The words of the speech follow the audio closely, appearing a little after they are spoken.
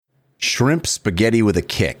shrimp spaghetti with a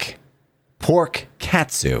kick, pork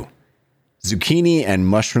katsu, zucchini and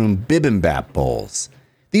mushroom bibimbap bowls.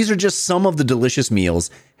 These are just some of the delicious meals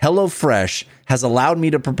HelloFresh has allowed me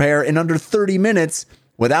to prepare in under 30 minutes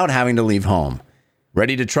without having to leave home.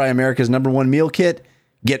 Ready to try America's #1 meal kit?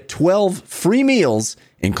 Get 12 free meals,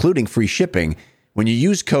 including free shipping, when you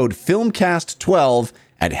use code FilmCast12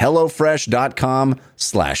 at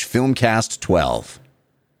HelloFresh.com/FilmCast12.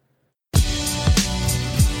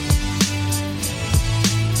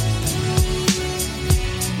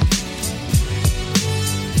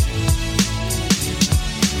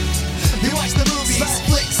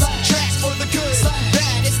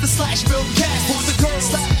 Slash Filmcast for the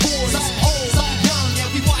girls, boys, old, young,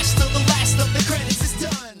 and we watch till the last of the credits is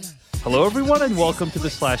done. Hello, everyone, and welcome to the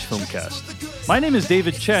Slash Filmcast. My name is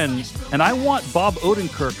David Chen, and I want Bob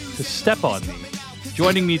Odenkirk to step on me.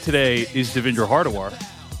 Joining me today is Devindra Hardawar.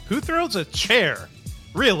 Who throws a chair?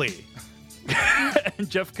 Really?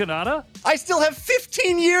 And Jeff Kanata. I still have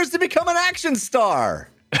 15 years to become an action star.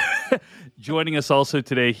 Joining us also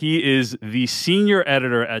today, he is the senior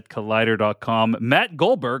editor at Collider.com, Matt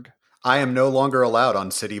Goldberg. I am no longer allowed on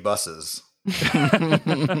city buses.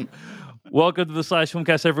 Welcome to the Slash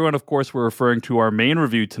Filmcast, everyone. Of course, we're referring to our main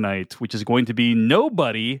review tonight, which is going to be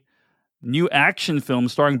Nobody, new action film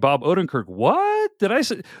starring Bob Odenkirk. What did I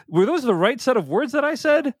say? Were those the right set of words that I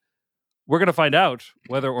said? We're going to find out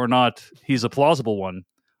whether or not he's a plausible one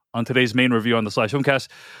on today's main review on the Slash Filmcast.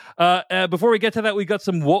 Before we get to that, we got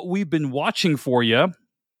some what we've been watching for you.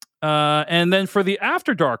 And then for the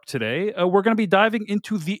After Dark today, we're going to be diving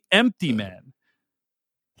into The Empty Man.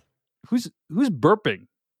 Who's burping?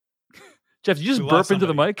 Jeff, did you just burp into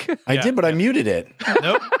the mic? I did, but I muted it.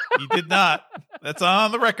 Nope, you did not. That's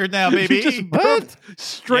on the record now, baby. You just burped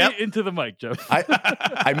straight into the mic, Jeff.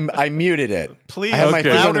 I muted it. Please, I have my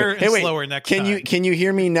louder hey, and wait, slower next time. Can you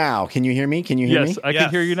hear me now? Can you hear me? Can you hear me? Yes, I can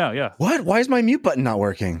hear you now, yeah. What? Why is my mute button not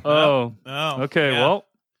working? Oh, okay, well.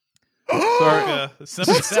 Sorry,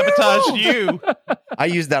 somebody sabotaged you. I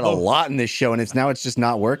used that a lot in this show, and it's just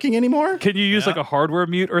not working anymore. Can you use like a hardware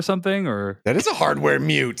mute or something? Or that is a hardware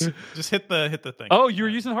mute. Just hit the thing. Oh, you were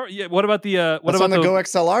using hard. Yeah. What about the? What that's about on the Go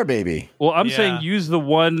XLR, baby? Well, I'm saying use the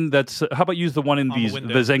one that's. How about use the one in the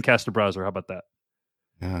Zencaster browser? How about that?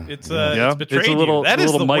 Yeah. It's betrayed you. That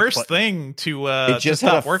is the worst thing to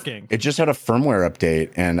stop working. It just had a firmware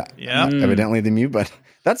update, and evidently the mute button.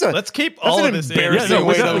 Let's keep all of this embarrassing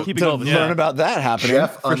way to all this learn about that happening.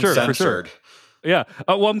 Jeff uncensored. For sure. Yeah.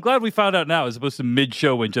 Well, I'm glad we found out now, as opposed to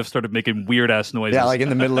mid-show when Jeff started making weird-ass noises. Yeah, like in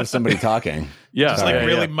the middle of somebody talking. Yeah. Just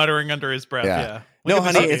really muttering under his breath. Yeah. No,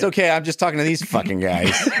 honey, it's okay. I'm just talking to these fucking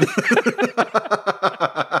guys.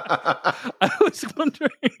 I was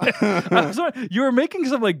wondering. You were making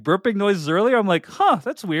some like burping noises earlier. I'm like,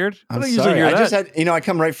 that's weird. I don't usually hear that. I just had, I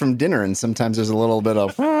come right from dinner, and sometimes there's a little bit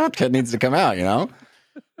of that needs to come out,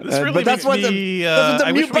 This really but that's what the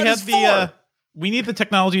I wish we had the. We need the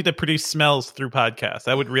technology to produce smells through podcasts.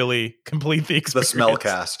 That would really complete the experience. The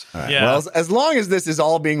smellcast. Right. Yeah. Well, as long as this is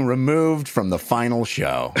all being removed from the final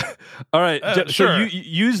show. All right. Sure. So you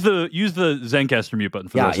use the Zencaster mute button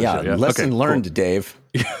for the rest of the show. Yeah. Lesson learned, Dave.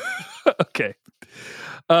 Okay.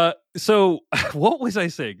 So what was I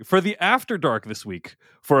saying? For the After Dark this week,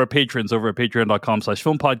 for our patrons over at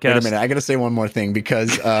patreon.com/filmpodcast. Wait a minute. I got to say one more thing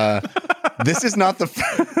because this is not the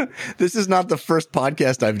first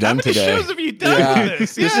podcast I've done today. How many shows have you done with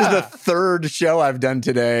this? This is the third show I've done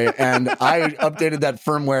today, and I updated that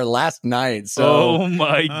firmware last night. So, oh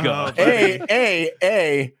my God.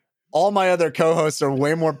 A, all my other co-hosts are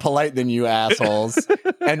way more polite than you assholes,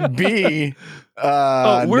 and B,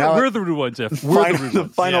 we're the rude ones, Jeff. The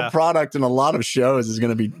final product in a lot of shows is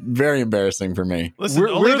going to be very embarrassing for me. Listen,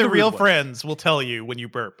 only the real friends will tell you when you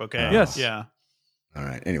burp, okay? Yes. Yeah. All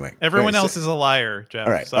right. Anyway. Everyone else is a liar, Jeff.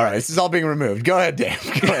 All right. Sorry. All right. This is all being removed. Go ahead, Dave.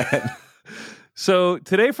 Go ahead. So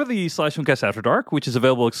today for the Slash Filmcast After Dark, which is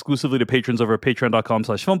available exclusively to patrons over at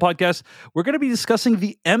patreon.com/filmpodcast, we're going to be discussing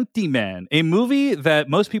The Empty Man, a movie that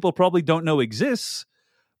most people probably don't know exists,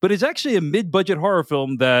 but is actually a mid-budget horror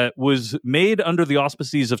film that was made under the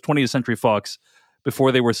auspices of 20th Century Fox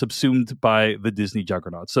before they were subsumed by the Disney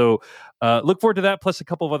juggernaut. So look forward to that, plus a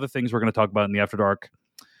couple of other things we're going to talk about in the After Dark.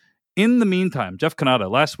 In the meantime, Jeff Kanata,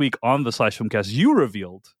 last week on the Slash Filmcast, you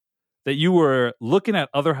revealed that you were looking at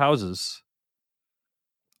other houses.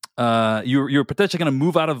 You're potentially going to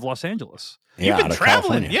move out of Los Angeles. You've been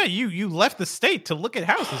traveling. Yeah, you left the state to look at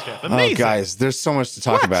houses, Jeff. Amazing. Oh, guys, there's so much to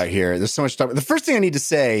talk about here. There's so much to talk about. The first thing I need to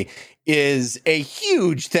say is a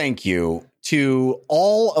huge thank you to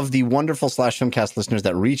all of the wonderful Slash Filmcast listeners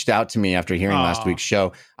that reached out to me after hearing last week's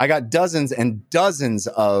show. I got dozens and dozens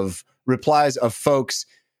of replies of folks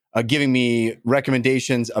giving me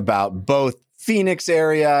recommendations about both Phoenix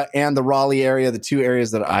area and the Raleigh area, the two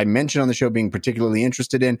areas that I mentioned on the show being particularly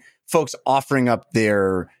interested in. Folks offering up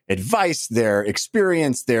their advice, their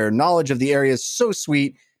experience, their knowledge of the area is so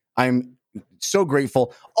sweet. I'm so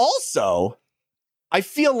grateful. Also, I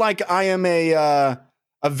feel like I am a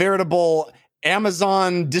veritable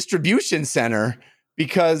Amazon distribution center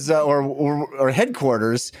because or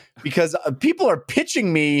headquarters, because people are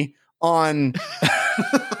pitching me on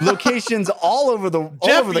locations all over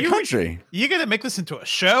the country. You gotta make this into a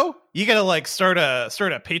show. You gotta like start a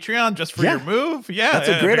Patreon just for your move. Yeah, that's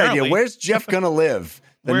a great idea. Where's Jeff gonna live?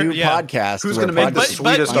 The new podcast. Who's gonna make the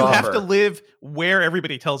sweetest But you offer? have to live where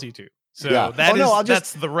everybody tells you to. So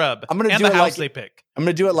that's the rub. I'm gonna and do the it house like they pick. I'm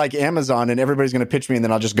gonna do it like Amazon, and everybody's gonna pitch me, and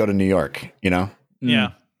then I'll just go to New York. You know?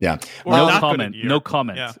 Yeah. Yeah. Or No not comment. go to New No York.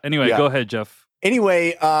 comment. Yeah. Anyway, go ahead, Jeff.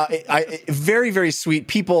 Anyway, very, very sweet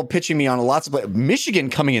people pitching me on lots of Michigan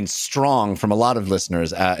coming in strong from a lot of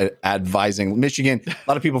listeners advising Michigan. A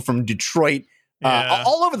lot of people from Detroit,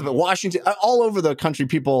 all over Washington, all over the country.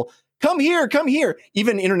 People come here.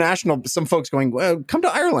 Even international. Some folks going, well, come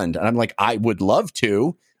to Ireland, and I'm like, I would love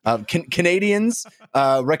to. Canadians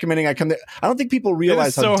recommending I come there. I don't think people realize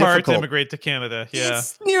it's how so difficult hard to immigrate to Canada. Yeah,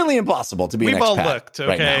 it's nearly impossible to be. We've an all expat looked.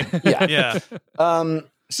 Okay. Right now. Yeah. Yeah.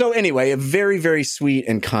 So anyway, a very, very sweet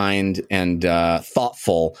and kind and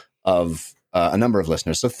thoughtful of a number of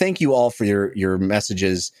listeners. So thank you all for your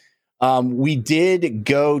messages. We did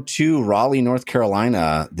go to Raleigh, North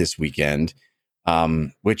Carolina this weekend,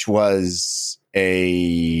 which was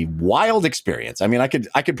a wild experience. I mean, I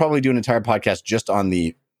could probably do an entire podcast just on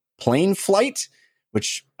the plane flight,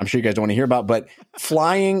 which I'm sure you guys don't want to hear about, but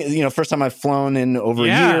flying, first time I've flown in over a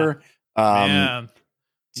year. Man.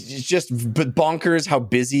 It's just bonkers how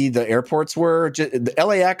busy the airports were. The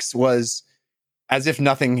LAX was as if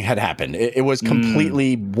nothing had happened. It was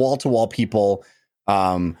completely wall-to-wall people.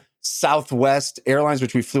 Southwest Airlines,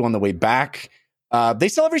 which we flew on the way back, they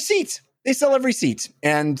sell every seat.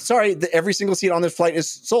 And sorry, every single seat on this flight is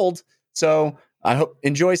sold. So I hope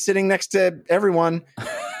enjoy sitting next to everyone.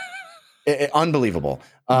 Unbelievable.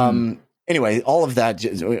 Anyway, all of that, we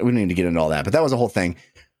don't need to get into all that, but that was a whole thing.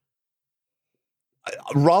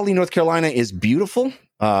 Raleigh, North Carolina is beautiful.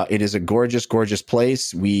 It is a gorgeous, gorgeous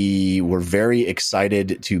place. We were very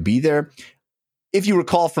excited to be there. If you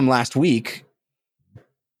recall from last week,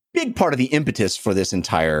 big part of the impetus for this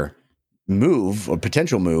entire move or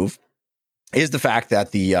potential move is the fact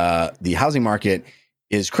that the housing market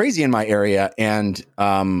is crazy in my area, and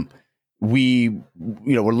we're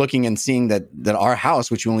looking and seeing that our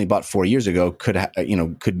house, which we only bought 4 years ago,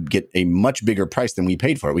 could get a much bigger price than we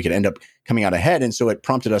paid for it. We could end up coming out ahead, and so it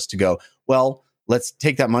prompted us to go, well, let's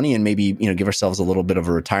take that money and maybe give ourselves a little bit of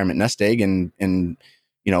a retirement nest egg, and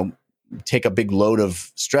take a big load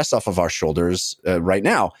of stress off of our shoulders right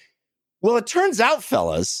now. Well, it turns out,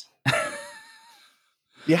 fellas,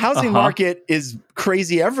 the housing market is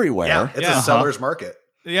crazy everywhere. Yeah, it's a seller's market.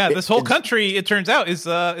 Yeah, this whole country, it turns out, is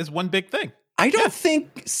one big thing. I don't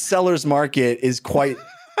think seller's market is quite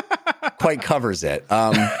covers it.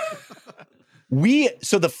 So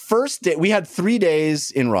the first day, we had 3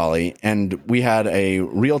 days in Raleigh, and we had a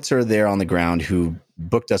realtor there on the ground who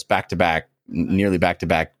booked us nearly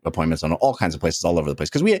back-to-back appointments on all kinds of places all over the place,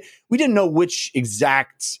 because we didn't know which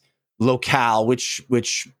exact locale, which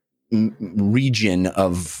region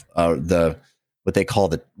of what they call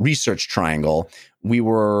the research triangle we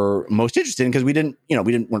were most interested in, because we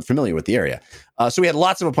weren't familiar with the area. So we had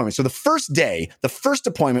lots of appointments. So the first day, the first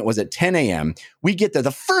appointment was at 10 a.m. We get there.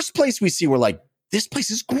 The first place we see, we're like, this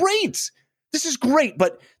place is great. This is great.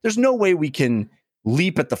 But there's no way we can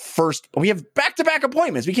leap at the first. We have back-to-back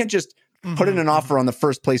appointments. We can't just put in an offer on the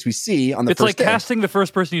first place we see on the first day. It's like casting the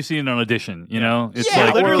first person you see in an audition, It's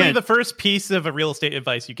like literally the first piece of a real estate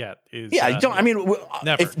advice you get is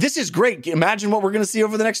never. If this is great, imagine what we're going to see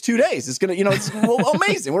over the next 2 days. It's going to, it's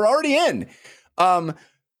amazing. We're already in.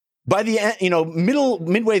 By the end,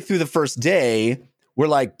 midway through the first day, we're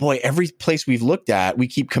like, boy, every place we've looked at, we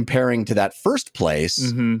keep comparing to that first place.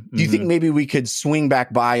 Do you think maybe we could swing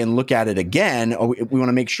back by and look at it again? Or we want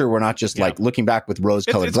to make sure we're not just like looking back with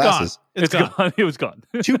rose-colored glasses. It's gone. It was gone.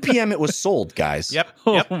 2 p.m. it was sold, guys. Yep.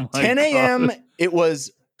 Oh 10 a.m. it was,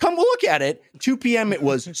 come look at it. 2 p.m. it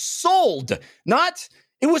was sold.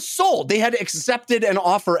 It was sold. They had accepted an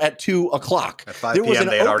offer at 2 o'clock. At 5 there was PM, an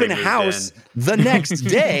they had already open moved house in. the next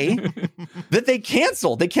day that they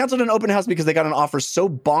canceled. They canceled an open house because they got an offer so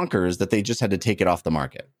bonkers that they just had to take it off the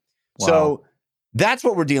market. Wow. So that's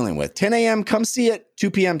what we're dealing with. 10 a.m., come see it.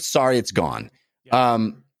 2 p.m., sorry, it's gone. Yeah.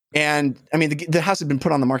 And I mean, the house had been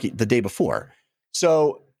put on the market the day before.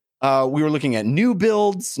 So We were looking at new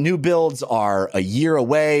builds. New builds are a year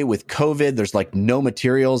away with COVID. There's like no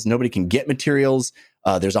materials. Nobody can get materials.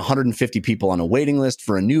 There's 150 people on a waiting list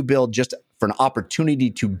for a new build, just for an opportunity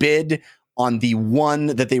to bid on the one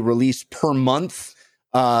that they release per month,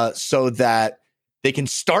 so that they can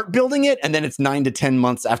start building it. And then it's 9 to 10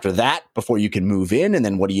 months after that before you can move in. And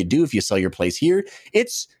then what do you do if you sell your place here?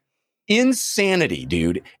 It's insanity,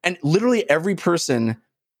 dude. And literally every person,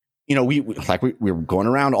 we were going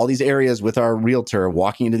around all these areas with our realtor,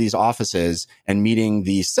 walking into these offices and meeting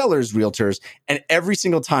the sellers' realtors. And every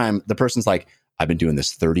single time the person's like, I've been doing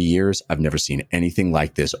this 30 years. I've never seen anything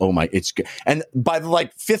like this. Oh my, it's good. And by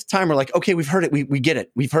the fifth time, we're like, okay, we've heard it. We get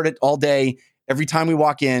it. We've heard it all day. Every time we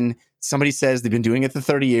walk in, somebody says they've been doing it for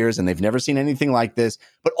 30 years and they've never seen anything like this.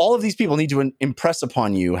 But all of these people need to impress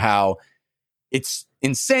upon you how it's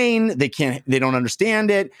insane. They don't understand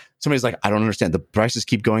it. Somebody's like, I don't understand. The prices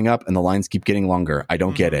keep going up and the lines keep getting longer. I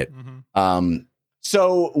don't get it.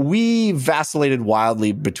 So we vacillated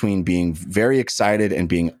wildly between being very excited and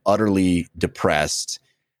being utterly depressed.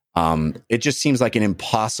 It just seems like an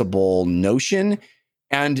impossible notion.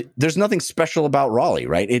 And there's nothing special about Raleigh,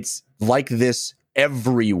 right? It's like this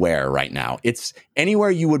everywhere right now. It's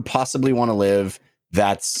anywhere you would possibly want to live.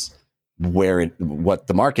 That's what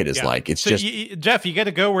the market is like. It's so just Jeff, you got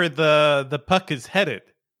to go where the puck is headed,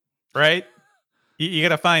 right? You got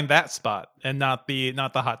to find that spot and not the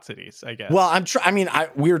hot cities, I guess. Well,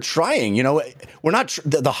 we're trying. We're not.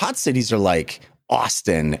 The hot cities are like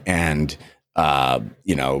Austin and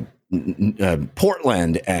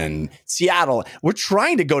Portland and Seattle. We're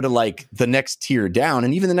trying to go to like the next tier down,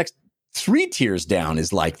 and even the next 3 tiers down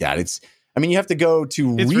is like that. You have to go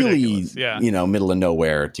to it's really, yeah. Middle of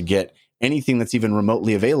nowhere to get anything that's even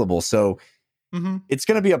remotely available. So it's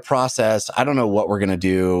going to be a process. I don't know what we're going to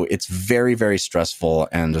do. It's very, very stressful,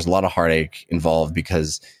 and there's a lot of heartache involved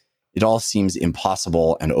because it all seems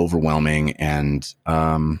impossible and overwhelming. And,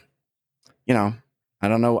 I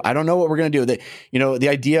don't know. I don't know what we're going to do. The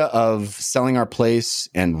idea of selling our place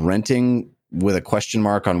and renting with a question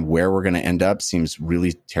mark on where we're going to end up seems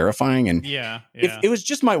really terrifying. And if it was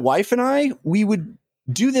just my wife and I, we would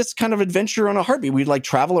do this kind of adventure on a heartbeat. We'd like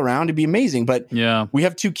travel around. It'd be amazing. But we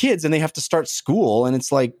have 2 kids and they have to start school. And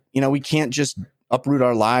it's like, we can't just uproot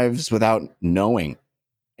our lives without knowing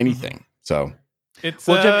anything. So it's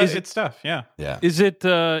it's tough. Yeah. Is it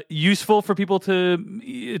useful for people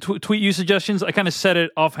to tweet you suggestions? I kind of said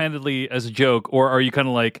it offhandedly as a joke, or are you kind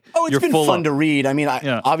of like, oh, it's been fun to read.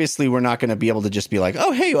 Obviously we're not going to be able to just be like,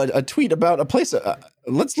 oh, hey, a tweet about a place.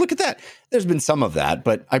 Let's look at that. There's been some of that,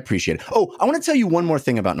 but I appreciate it. Oh, I want to tell you one more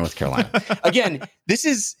thing about North Carolina. Again, this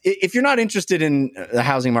is, if you're not interested in the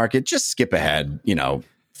housing market, just skip ahead,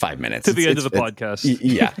 5 minutes to the end of the podcast.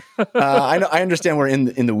 Yeah. I understand we're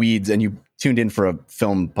in the weeds and you tuned in for a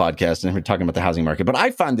film podcast and we're talking about the housing market, but I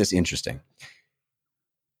find this interesting.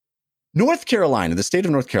 North Carolina, the state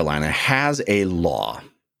of North Carolina, has a law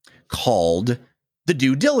called the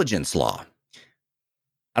due diligence law.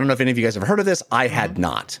 I don't know if any of you guys have heard of this. I had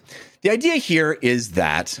not. The idea here is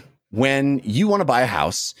that when you want to buy a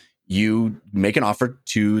house, you make an offer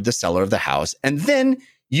to the seller of the house, and then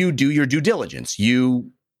you do your due diligence. You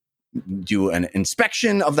do an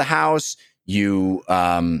inspection of the house. You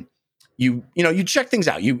check things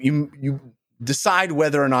out. You decide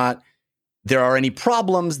whether or not there are any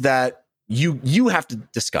problems that you have to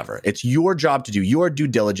discover. It's your job to do your due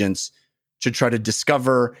diligence to try to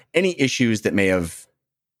discover any issues that may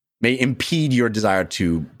impede your desire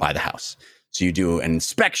to buy the house. So you do an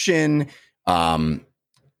inspection, and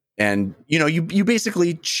you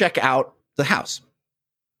basically check out the house.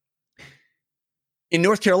 In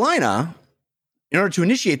North Carolina, in order to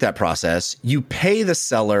initiate that process, you pay the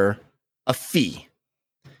seller a fee.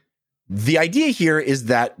 The idea here is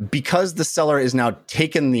that because the seller is now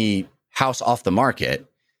taken the house off the market,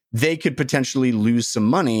 they could potentially lose some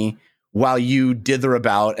money while you dither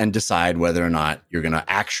about and decide whether or not you're going to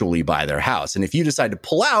actually buy their house. And if you decide to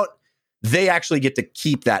pull out, they actually get to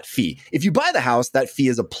keep that fee. If you buy the house, that fee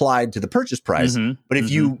is applied to the purchase price. But if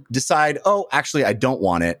you decide, oh, actually, I don't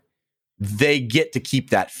want it, they get to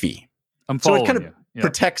keep that fee. So it kind of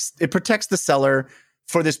protects the seller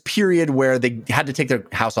for this period where they had to take their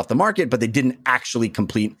house off the market, but they didn't actually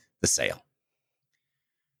complete the sale.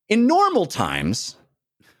 In normal times,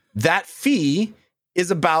 that fee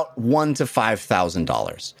is about $1,000 to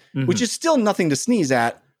 $5,000, which is still nothing to sneeze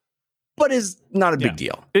at, but is not a big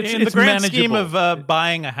deal. It's the grand scheme of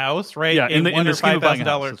buying a house, right? Yeah, in the scheme of buying a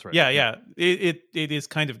house, that's right. Yeah. It is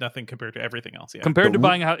kind of nothing compared to everything else. Yeah. Compared to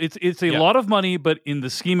buying a house, it's a lot of money, but in the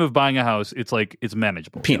scheme of buying a house, it's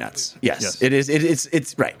manageable. Peanuts. Yes. It is.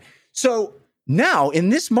 It's right. So Now, in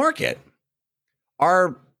this market,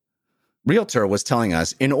 our realtor was telling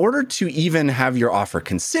us in order to even have your offer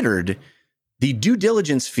considered, the due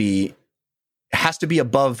diligence fee has to be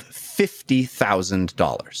above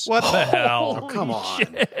 $50,000. What the hell? Oh, come on.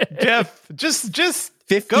 Jeff, just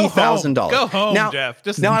 $50,000. Go home, Now- Jeff.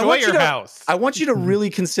 Just now, enjoy your house. I want you to really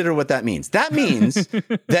consider what that means. That means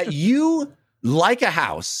that you like a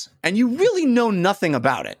house and you really know nothing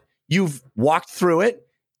about it. You've walked through it.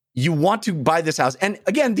 You want to buy this house. And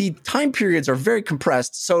again, the time periods are very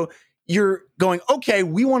compressed. So you're going, okay,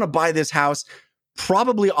 we want to buy this house,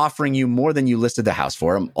 probably offering you more than you listed the house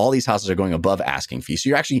for. All these houses are going above asking fee. So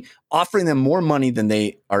you're actually offering them more money than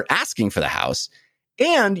they are asking for the house.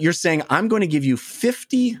 And you're saying, I'm going to give you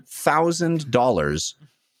 $50,000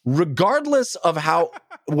 regardless of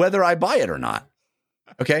whether I buy it or not.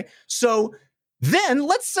 Okay. So then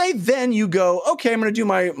let's say then you go, okay, I'm going to do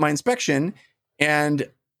my inspection and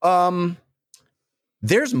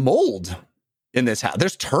there's mold in this house.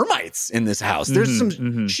 There's termites in this house. There's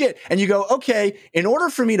some shit. And you go, okay, in order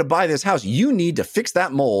for me to buy this house, you need to fix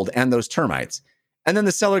that mold and those termites. And then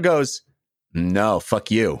the seller goes, no, fuck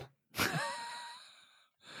you.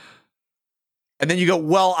 And then you go,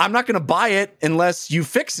 well, I'm not going to buy it unless you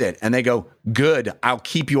fix it. And they go, good, I'll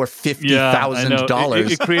keep your $50,000.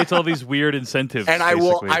 It creates all these weird incentives. And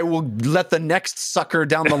basically. I will let the next sucker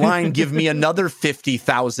down the line give me another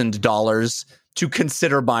 $50,000 to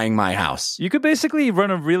consider buying my house. You could basically run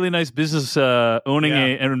a really nice business owning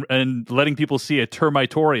and letting people see a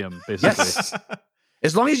termitorium, basically. Yes.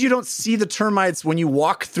 As long as you don't see the termites when you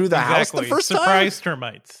walk through the house the first Surprise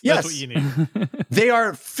termites. Yes. That's what you need. They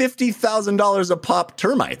are $50,000 a pop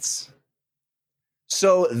termites.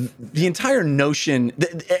 So the entire notion,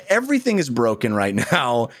 everything is broken right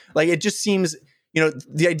now. Like it just seems,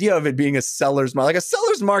 the idea of it being a seller's market, like a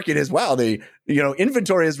seller's market is, wow,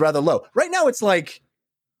 inventory is rather low. Right now it's like,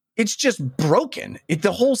 it's just broken.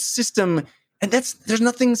 The whole system, and there's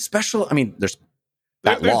nothing special. I mean, there's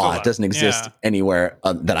law doesn't exist anywhere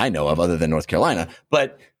that I know of other than North Carolina.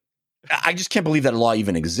 But I just can't believe that law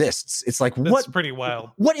even exists. It's like, That's pretty wild.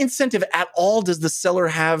 What incentive at all does the seller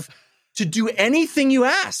have to do anything you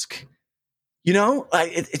ask?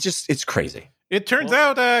 It's crazy. It turns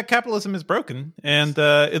out capitalism is broken, and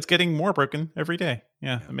it's getting more broken every day.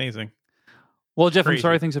 Yeah, amazing. Well, Jeff, Crazy. I'm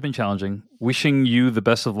sorry things have been challenging. Wishing you the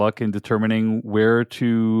best of luck in determining where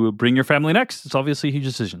to bring your family next. It's obviously a huge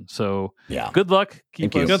decision. So good luck.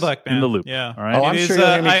 Keep us Good luck, man. in the loop. Yeah. All right. Oh, I'm sure you're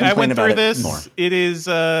gonna I went complain through about it this. more. It is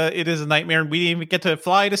a nightmare, and we didn't even get to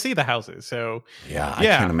fly to see the houses. So I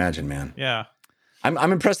can't imagine, man. yeah.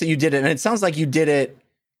 I'm impressed that you did it. And it sounds like you did it,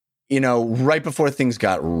 right before things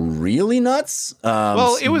got really nuts.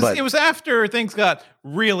 Well, it was after things got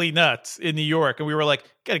really nuts in New York, and we were like,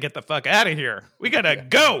 gotta get the fuck out of here. We gotta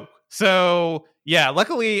go. So yeah,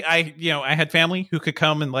 luckily I had family who could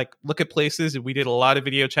come and like look at places, and we did a lot of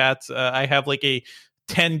video chats. I have like a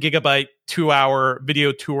 10 gigabyte 2-hour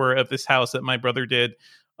video tour of this house that my brother did.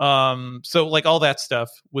 So like all that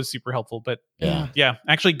stuff was super helpful. But yeah,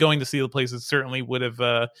 actually going to see the places certainly would have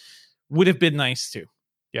been nice too.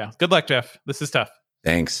 Yeah. Good luck, Jeff. This is tough.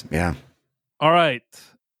 Thanks. Yeah. All right.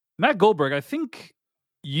 Matt Goldberg, I think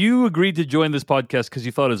you agreed to join this podcast because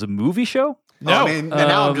you thought it was a movie show. No. I mean, and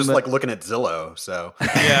now I'm just like looking at Zillow. So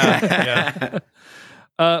Yeah.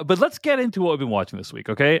 But let's get into what we've been watching this week,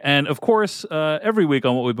 okay? And of course, every week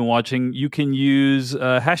on what we've been watching, you can use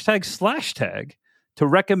 #/tag to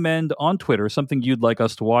recommend on Twitter something you'd like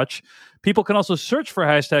us to watch. People can also search for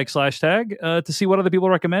 #/tag to see what other people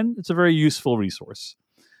recommend. It's a very useful resource.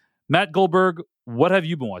 Matt Goldberg, what have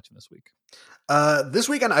you been watching this week? this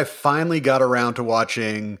weekend, I finally got around to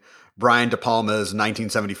watching Brian De Palma's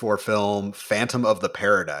 1974 film Phantom of the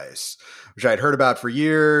Paradise, which I'd heard about for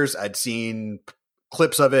years. I'd seen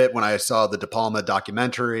clips of it when I saw the De Palma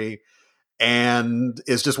documentary, and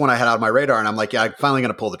it's just one I had on my radar. And I'm like, yeah, I'm finally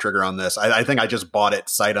going to pull the trigger on this. I think I just bought it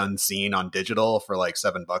sight unseen on digital for like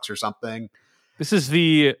 $7 or something. This is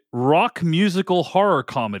the rock musical horror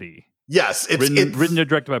comedy. Yes, it's written and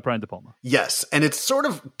directed by Brian De Palma. Yes, and it's sort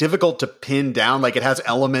of difficult to pin down. Like, it has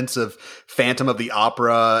elements of Phantom of the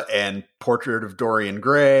Opera and Portrait of Dorian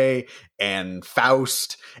Gray and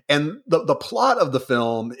Faust. And the plot of the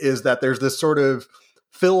film is that there's this sort of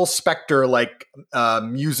Phil Spector-like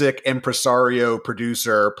music impresario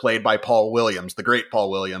producer played by Paul Williams, the great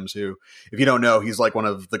Paul Williams, who, if you don't know, he's like one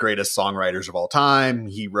of the greatest songwriters of all time.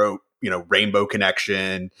 He wrote, Rainbow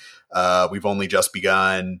Connection, We've Only Just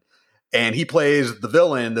Begun. And he plays the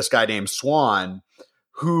villain, this guy named Swan,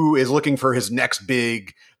 who is looking for his next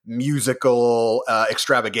big musical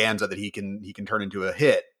extravaganza that he can turn into a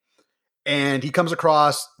hit. And he comes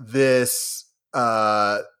across this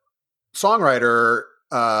songwriter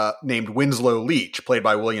named Winslow Leach, played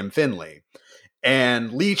by William Finley.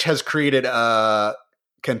 And Leach has created a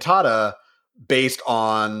cantata based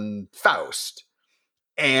on Faust.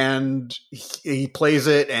 And he plays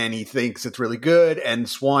it and he thinks it's really good. And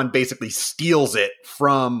Swan basically steals it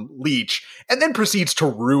from Leach and then proceeds to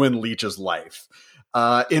ruin Leach's life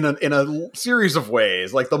in a series of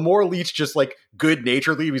ways. Like the more Leach just like good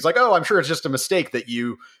naturedly, he's like, oh, I'm sure it's just a mistake that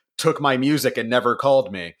you took my music and never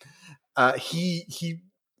called me. He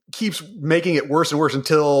keeps making it worse and worse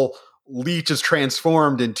until Leach is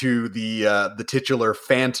transformed into the titular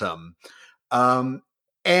Phantom.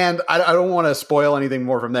 And I don't want to spoil anything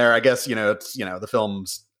more from there. I guess, it's, the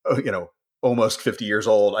film's, almost 50 years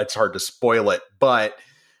old. It's hard to spoil it, but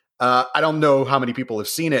I don't know how many people have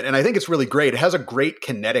seen it. And I think it's really great. It has a great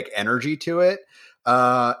kinetic energy to it.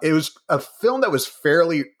 It was a film that was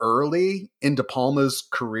fairly early in De Palma's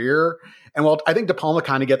career. And while I think De Palma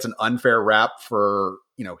kind of gets an unfair rap for,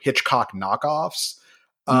 Hitchcock knockoffs,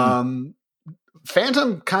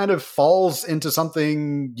 Phantom kind of falls into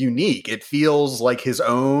something unique. It feels like his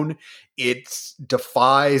own. It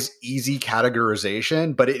defies easy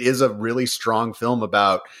categorization, but it is a really strong film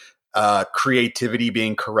about creativity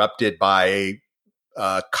being corrupted by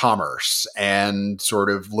commerce and sort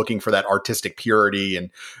of looking for that artistic purity and,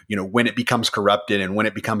 when it becomes corrupted and when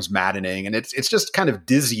it becomes maddening. And it's just kind of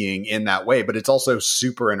dizzying in that way, but it's also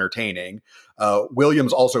super entertaining.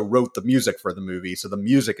 Williams also wrote the music for the movie, so the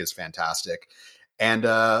music is fantastic. And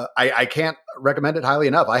I can't recommend it highly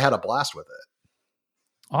enough. I had a blast with it.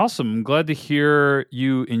 Awesome. I'm glad to hear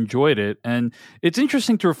you enjoyed it. And it's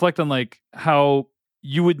interesting to reflect on like how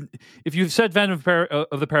you would, if you said Phantom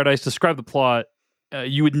of the Paradise, describe the plot,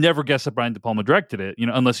 you would never guess that Brian De Palma directed it,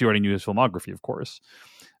 unless you already knew his filmography, of course.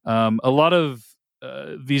 A lot of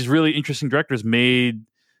these really interesting directors made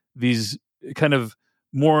these kind of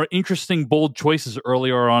more interesting, bold choices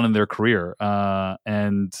earlier on in their career.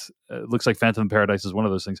 And it looks like Phantom of the Paradise is one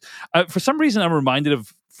of those things. For some reason, I'm reminded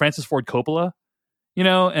of Francis Ford Coppola,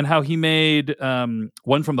 and how he made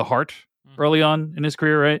One from the Heart early on in his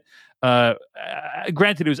career, right?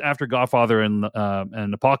 Granted, it was after Godfather and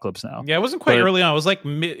Apocalypse Now. Yeah, it wasn't quite early on. It was like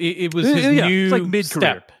it was his new it's like mid-career.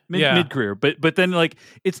 step. Mid-career. But then like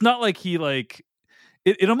it's not like he like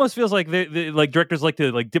it almost feels like they like directors like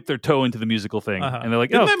to like dip their toe into the musical thing, and they're like,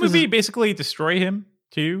 didn't that movie basically destroy him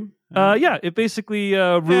too? Yeah, it basically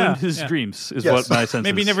ruined his dreams, is what my sense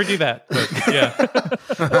Maybe is. never do that. But, yeah.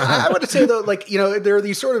 Well, I would say though, like, there are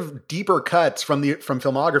these sort of deeper cuts from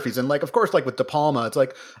filmographies, and like, of course, like with De Palma, it's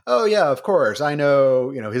like, oh yeah, of course, I know,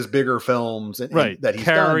 his bigger films, right? That he's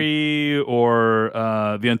Carrie done. or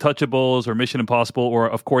The Untouchables or Mission Impossible, or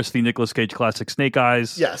of course the Nicolas Cage classic Snake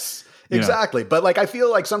Eyes. Yes. Exactly. But like, I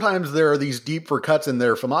feel like sometimes there are these deeper cuts in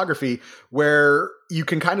their filmography where you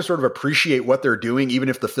can kind of sort of appreciate what they're doing, even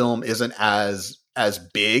if the film isn't as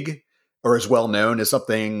big or as well known as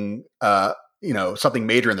something, something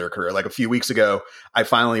major in their career. Like a few weeks ago, I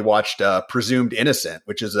finally watched Presumed Innocent,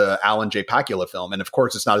 which is a Alan J. Pakula film. And of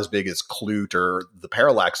course, it's not as big as Klute or The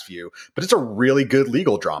Parallax View, but it's a really good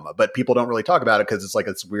legal drama. But people don't really talk about it because it's like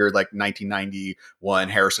this weird, like 1991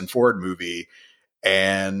 Harrison Ford movie.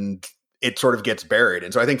 And it sort of gets buried.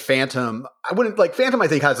 And so I think Phantom, I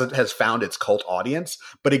think has found its cult audience,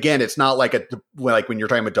 but again, it's not like when you're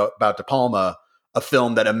talking about De Palma, a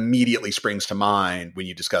film that immediately springs to mind when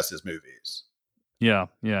you discuss his movies. Yeah.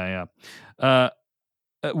 When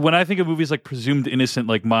I think of movies like Presumed Innocent,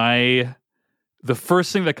 like the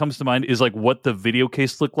first thing that comes to mind is like what the video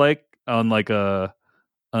case looked like on like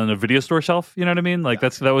on a video store shelf, you know what I mean? Like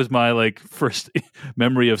that was my like first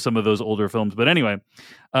memory of some of those older films. But anyway,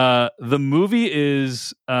 the movie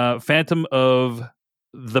is Phantom of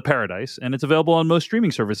the Paradise, and it's available on most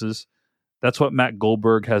streaming services. That's what Matt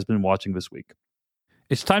Goldberg has been watching this week.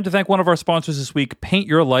 It's time to thank one of our sponsors this week,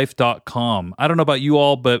 paintyourlife.com. I don't know about you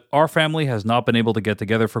all, but our family has not been able to get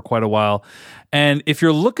together for quite a while. And if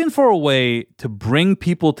you're looking for a way to bring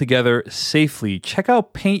people together safely, check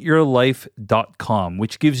out paintyourlife.com,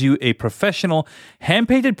 which gives you a professional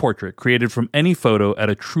hand-painted portrait created from any photo at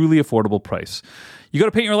a truly affordable price. You go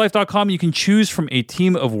to paintyourlife.com, you can choose from a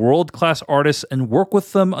team of world-class artists and work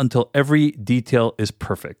with them until every detail is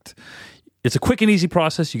perfect. It's a quick and easy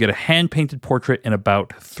process. You get a hand-painted portrait in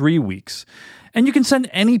about 3 weeks. And you can send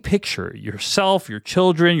any picture, yourself, your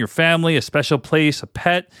children, your family, a special place, a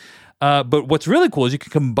pet. But what's really cool is you can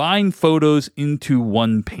combine photos into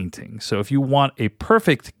one painting. So if you want a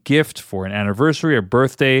perfect gift for an anniversary, a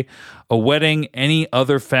birthday, a wedding, any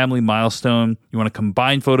other family milestone, you want to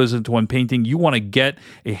combine photos into one painting, you want to get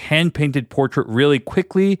a hand-painted portrait really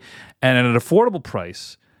quickly and at an affordable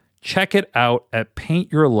price, check it out at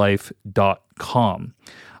paintyourlife.com.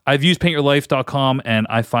 I've used paintyourlife.com and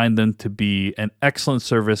I find them to be an excellent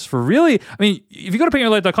service for really, I mean, if you go to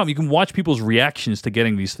paintyourlife.com, you can watch people's reactions to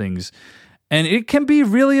getting these things. And it can be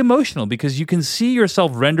really emotional because you can see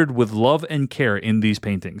yourself rendered with love and care in these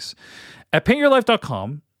paintings. At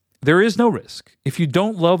paintyourlife.com, there is no risk. If you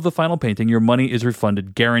don't love the final painting, your money is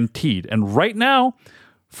refunded, guaranteed. And right now,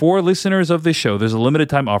 for listeners of this show, there's a limited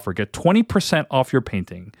time offer. Get 20% off your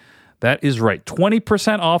painting. That is right,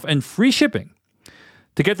 20% off and free shipping.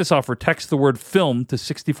 To get this offer, text the word film to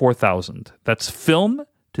 64,000. That's film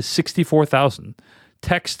to 64,000.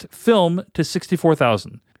 Text film to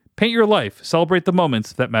 64,000. Paint your life. Celebrate the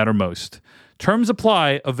moments that matter most. Terms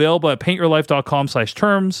apply. Available at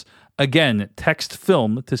paintyourlife.com/terms. Again, text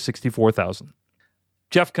film to 64,000.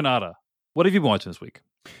 Jeff Kanata, what have you been watching this week?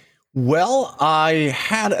 Well, I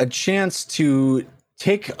had a chance to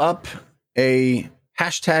take up a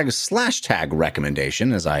 #/tag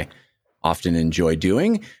recommendation, as I often enjoy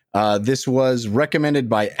doing. This was recommended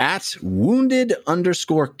by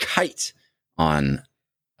 @wounded_kite on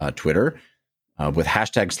Twitter with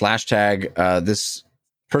 #/tag. This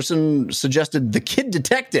person suggested The Kid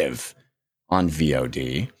Detective on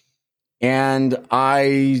VOD. And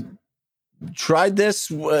I tried this,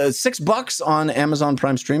 $6 on Amazon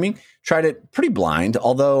Prime streaming. Tried it pretty blind,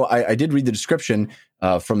 although I did read the description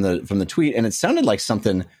from the tweet, and it sounded like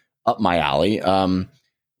something up my alley.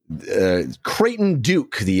 Creighton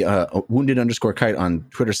Duke, the wounded_kite on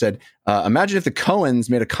Twitter, said, imagine if the Coens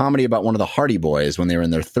made a comedy about one of the Hardy Boys when they were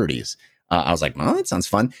in their 30s. I was like, well, that sounds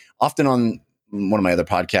fun. Often on one of my other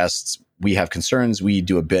podcasts, We Have Concerns, we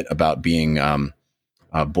do a bit about being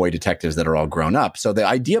boy detectives that are all grown up. So the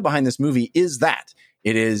idea behind this movie is that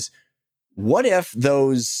it is, what if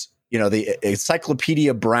those, the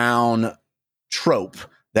Encyclopedia Brown trope,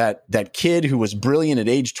 that kid who was brilliant at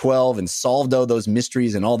age 12 and solved all those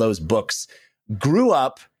mysteries and all those books, grew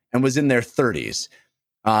up and was in their 30s.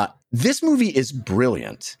 This movie is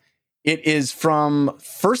brilliant. It is from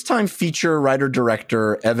first-time feature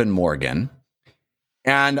writer-director Evan Morgan.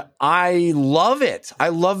 And I love it. I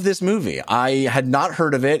love this movie. I had not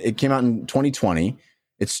heard of it. It came out in 2020.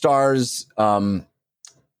 It stars Adam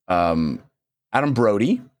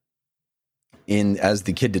Brody as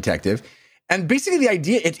the kid detective. And basically the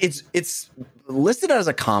idea, it's listed as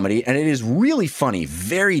a comedy, and it is really funny,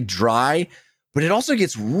 very dry, but it also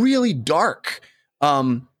gets really dark.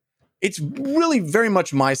 It's really very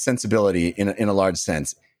much my sensibility in a large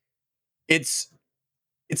sense. It's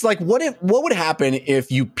like, what would happen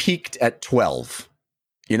if you peaked at 12?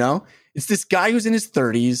 It's this guy who's in his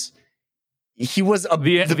 30s. He was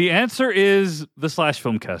the answer is the Slash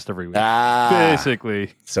Filmcast every week.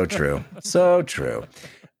 Basically. So true. So true.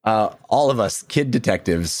 All of us kid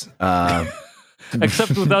detectives,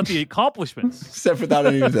 except without the accomplishments, except without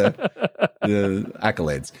any of the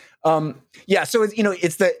accolades. So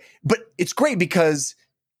but it's great because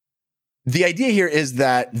the idea here is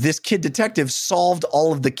that this kid detective solved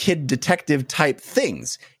all of the kid detective type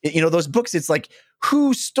things. Those books, it's like,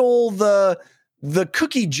 who stole the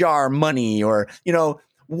cookie jar money, or,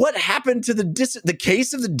 what happened to the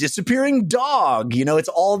case of the disappearing dog? It's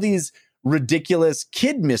all these ridiculous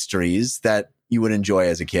kid mysteries that you would enjoy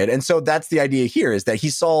as a kid. And so that's the idea here, is that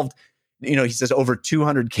he solved, he says over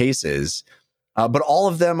 200 cases, but all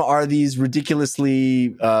of them are these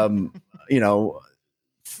ridiculously,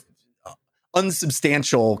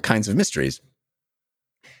 unsubstantial kinds of mysteries.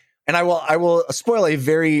 And I will spoil a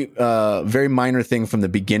very very minor thing from the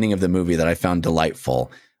beginning of the movie that I found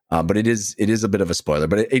delightful. But it is a bit of a spoiler,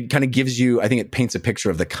 but it kind of gives you, I think it paints a picture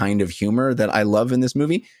of the kind of humor that I love in this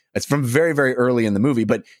movie. It's from very, very early in the movie,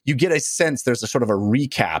 but you get a sense, there's a sort of a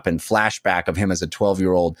recap and flashback of him as a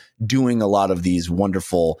 12-year-old doing a lot of these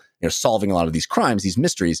wonderful, solving a lot of these crimes, these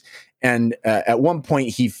mysteries. And at one point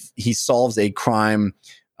he solves a crime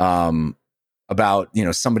about,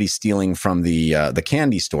 somebody stealing from the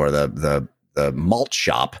candy store, the malt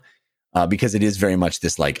shop. Because it is very much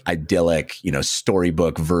this like idyllic,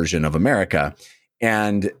 storybook version of America.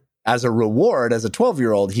 And as a reward, as a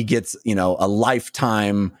 12-year-old, he gets, a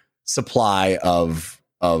lifetime supply of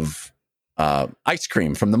ice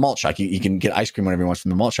cream from the malt shop. He can get ice cream whenever he wants from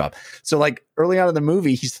the malt shop. So like early on in the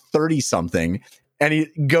movie, he's 30 something and he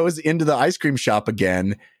goes into the ice cream shop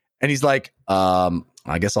again. And he's like, I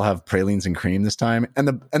guess I'll have pralines and cream this time. And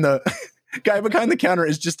the guy behind the counter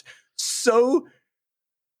is just so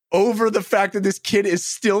over the fact that this kid is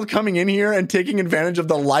still coming in here and taking advantage of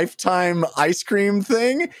the lifetime ice cream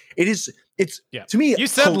thing. It's It's Yeah. to me. You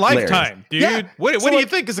said hilarious. Lifetime, dude. Yeah. What So, do you like,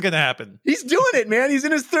 think is going to happen? He's doing it, man. He's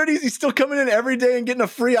in his 30s. He's still coming in every day and getting a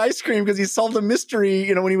free ice cream because he solved a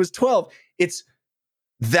mystery, when he was 12. It's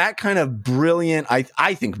that kind of brilliant, I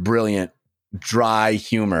think brilliant, dry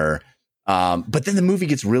humor. But then the movie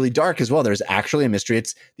gets really dark as well. There's actually a mystery.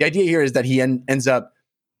 It's the idea here is that he ends up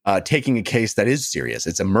taking a case that is serious.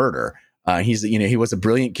 It's a murder. He was a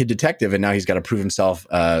brilliant kid detective, and now he's got to prove himself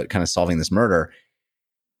kind of solving this murder.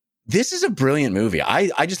 This is a brilliant movie.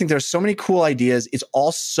 I just think there's so many cool ideas. It's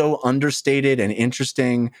all so understated and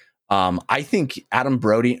interesting. I think Adam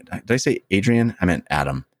Brody, did I say Adrian? I meant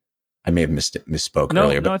Adam. I may have misspoke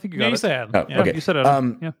earlier. No, I think you got You it. said Oh, Yeah, okay. you said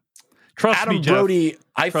Adam. Yeah. Trust Adam me, Jeff. Brody,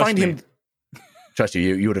 I Trust find me. him. Trust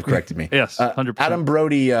you. You would have corrected me. Yes, 100%. Adam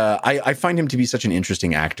Brody, I find him to be such an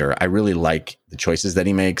interesting actor. I really like the choices that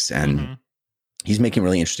he makes, and he's making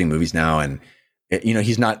really interesting movies now. And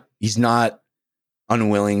he's not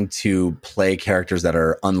unwilling to play characters that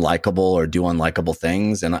are unlikable or do unlikable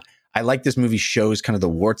things. And I like this movie shows kind of the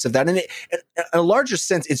warts of that. And in a larger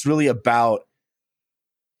sense, it's really about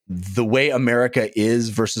the way America is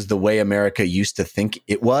versus the way America used to think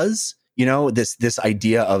it was. This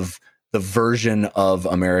idea of the version of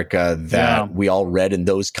America that we all read in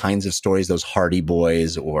those kinds of stories, those Hardy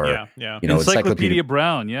Boys or Encyclopedia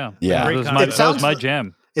Brown. Yeah. Yeah. That was my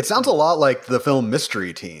jam. It sounds a lot like the film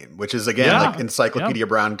Mystery Team, which is again like Encyclopedia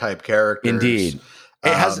Brown type characters. Indeed.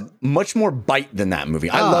 It has much more bite than that movie.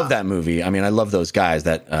 I love that movie. I mean, I love those guys,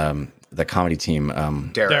 that the comedy team.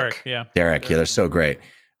 Derek. Yeah. Derek. Yeah, they're so great.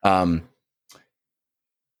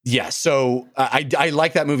 So I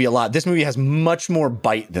like that movie a lot. This movie has much more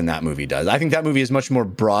bite than that movie does. I think that movie is much more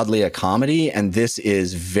broadly a comedy, and this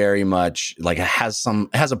is very much like it has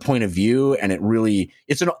a point of view, and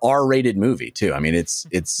it's an R-rated movie too. I mean, it's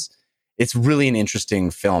really an interesting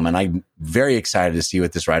film, and I'm very excited to see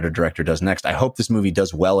what this writer-director does next. I hope this movie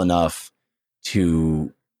does well enough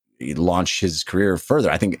to launch his career further.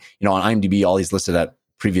 I think, on IMDb, all he's listed at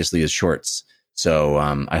previously is shorts. So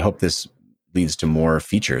I hope this leads to more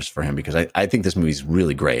features for him, because I think this movie's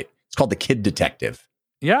really great. It's called The Kid Detective.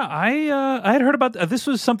 Yeah, I had heard about this.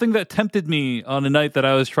 Was something that tempted me on a night that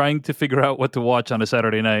I was trying to figure out what to watch on a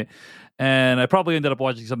Saturday night, and I probably ended up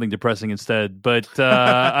watching something depressing instead. But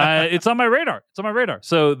it's on my radar. It's on my radar.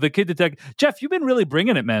 So The Kid Detective. Jeff, you've been really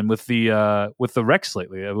bringing it, man, with the Rex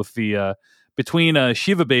lately. With the between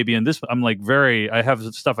Shiva Baby and this, I'm like I have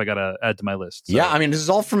stuff I gotta add to my list. So. Yeah, I mean, this is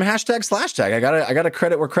all from #/tag. I gotta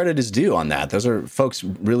credit where credit is due on that. Those are folks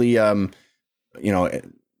really,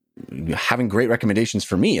 having great recommendations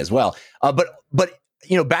for me as well. But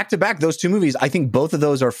back to back, those two movies, I think both of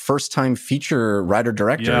those are first time feature writer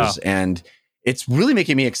directors, and it's really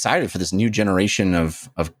making me excited for this new generation of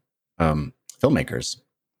filmmakers.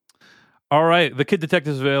 All right, The Kid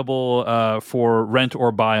Detective is available for rent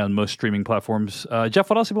or buy on most streaming platforms. Jeff,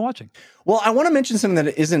 what else have you been watching? Well, I want to mention something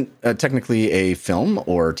that isn't technically a film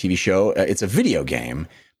or TV show. It's a video game,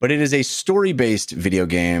 but it is a story-based video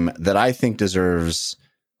game that I think deserves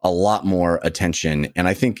a lot more attention. And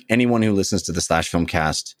I think anyone who listens to the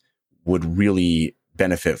 /Filmcast would really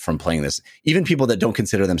benefit from playing this, even people that don't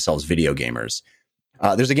consider themselves video gamers.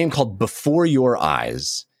 There's a game called Before Your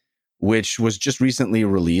Eyes, which was just recently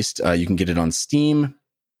released. You can get it on Steam.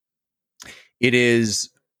 It is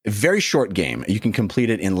a very short game. You can complete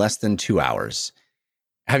it in less than 2 hours.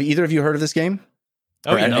 Have either of you heard of this game?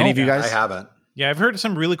 Oh, any of you guys? I haven't. Yeah, I've heard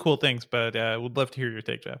some really cool things, but would love to hear your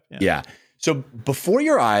take, Jeff. Yeah. So Before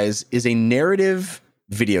Your Eyes is a narrative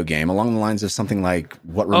video game along the lines of something like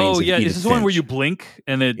What Remains of Edith This is Finch. one where you blink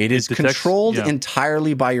and it is detects, controlled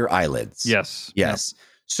entirely by your eyelids. Yes. Yes.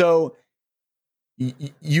 So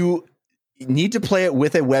you need to play it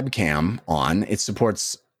with a webcam on. It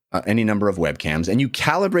supports any number of webcams, and you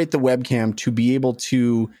calibrate the webcam to be able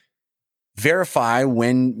to verify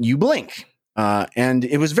when you blink. And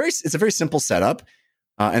it's a very simple setup.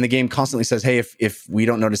 And the game constantly says, hey, if we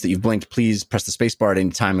don't notice that you've blinked, please press the space bar at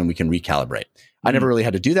any time and we can recalibrate. I never really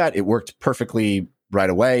had to do that. It worked perfectly right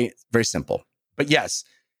away. Very simple. But yes,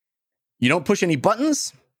 you don't push any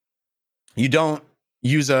buttons. You don't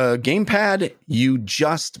use a gamepad. You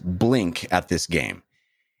just blink at this game.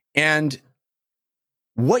 And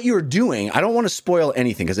what you're doing, I don't want to spoil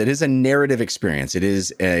anything because it is a narrative experience. It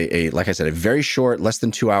is like I said, a very short, less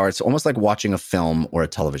than 2 hours. It's almost like watching a film or a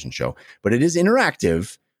television show, but it is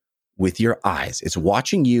interactive with your eyes. It's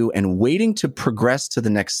watching you and waiting to progress to the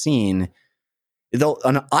next scene.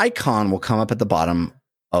 An icon will come up at the bottom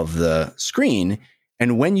of the screen.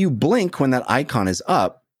 And when you blink, when that icon is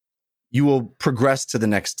up, you will progress to the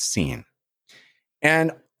next scene.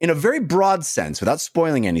 And in a very broad sense, without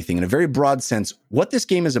spoiling anything, in a very broad sense, what this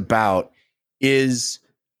game is about is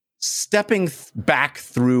stepping back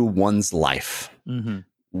through one's life,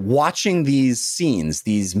 watching these scenes,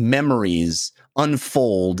 these memories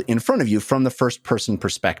unfold in front of you from the first person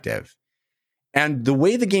perspective. And the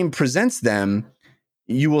way the game presents them,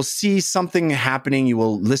 you will see something happening. You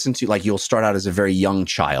will listen to, like, you'll start out as a very young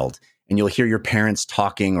child and you'll hear your parents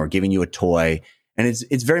talking or giving you a toy. And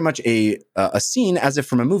it's very much a scene as if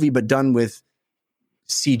from a movie, but done with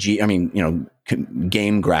CG. I mean,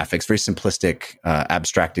 game graphics, very simplistic,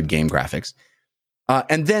 abstracted game graphics.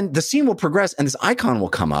 And then the scene will progress and this icon will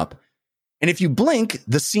come up. And if you blink,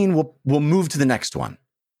 the scene will move to the next one.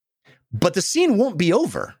 But the scene won't be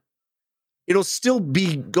over. It'll still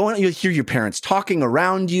be going. You'll hear your parents talking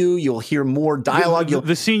around you. You'll hear more dialogue.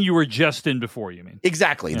 The scene you were just in before, you mean?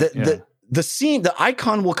 Exactly. The scene, the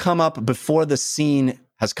icon will come up before the scene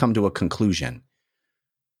has come to a conclusion.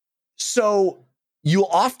 So you'll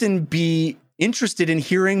often be interested in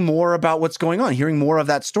hearing more about what's going on, hearing more of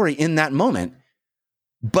that story in that moment.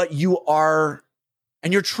 But you're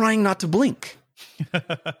trying not to blink.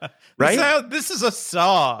 Right? This is a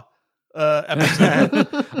Saw episode.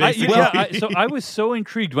 So I was so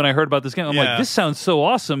intrigued when I heard about this game. I'm like, this sounds so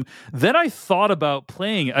awesome. Then I thought about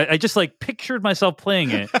playing it. I just pictured myself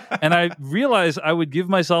playing it, and I realized I would give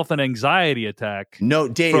myself an anxiety attack. No,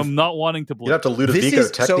 Dave, from not wanting to blink. You have to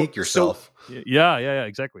Ludovico technique yourself. Yeah,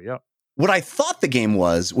 exactly. Yeah. What I thought the game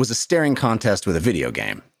was a staring contest with a video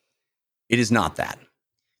game. It is not that.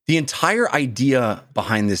 The entire idea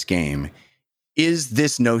behind this game is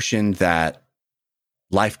this notion that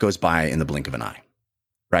life goes by in the blink of an eye,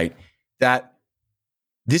 right? That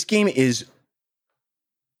this game is,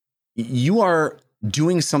 you are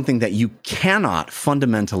doing something that you cannot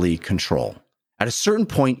fundamentally control. At a certain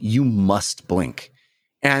point, you must blink.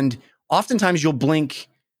 And oftentimes you'll blink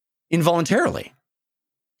involuntarily.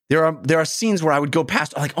 There are scenes where I would go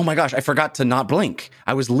past, like, oh my gosh, I forgot to not blink.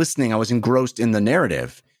 I was listening. I was engrossed in the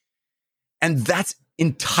narrative. And that's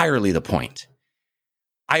entirely the point.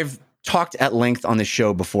 I've talked at length on this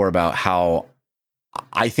show before about how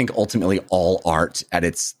I think ultimately all art at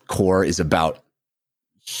its core is about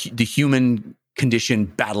the human condition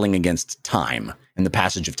battling against time and the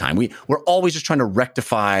passage of time. We're always just trying to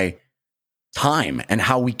rectify time and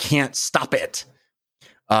how we can't stop it.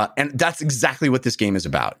 And that's exactly what this game is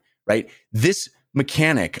about, right? This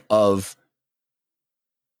mechanic of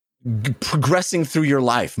progressing through your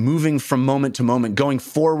life, moving from moment to moment, going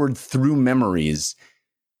forward through memories,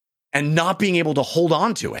 and not being able to hold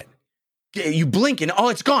on to it. You blink and, oh,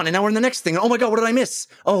 it's gone. And now we're in the next thing. Oh my God, what did I miss?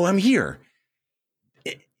 Oh, I'm here.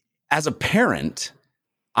 As a parent,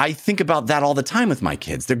 I think about that all the time with my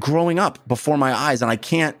kids. They're growing up before my eyes and I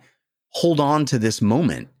can't hold on to this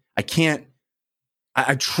moment. You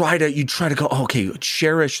try to go, okay,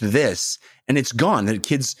 cherish this, and it's gone. The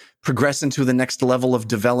kids progress into the next level of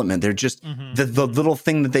development. They're just the little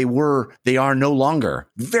thing that they are no longer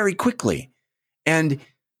very quickly. And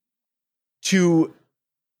to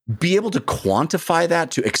be able to quantify that,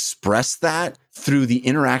 to express that through the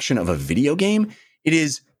interaction of a video game, it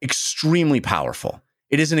is extremely powerful.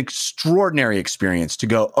 It is an extraordinary experience to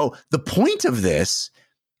go, oh, the point of this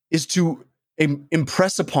is to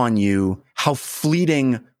impress upon you how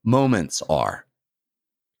fleeting moments are.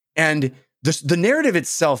 And the narrative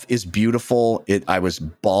itself is beautiful. I was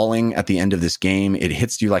bawling at the end of this game. It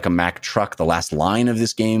hits you like a Mack truck. The last line of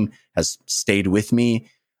this game has stayed with me.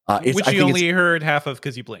 Which you only heard half of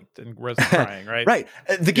because you blinked and wasn't crying, right? Right.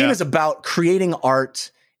 The game is about creating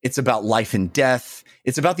art. It's about life and death.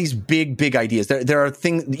 It's about these big, big ideas. There are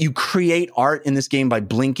things, you create art in this game by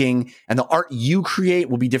blinking, and the art you create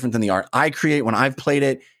will be different than the art I create when I've played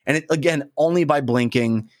it. And it, again, only by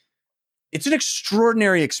blinking. It's an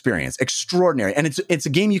extraordinary experience, extraordinary. And it's a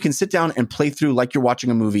game you can sit down and play through like you're watching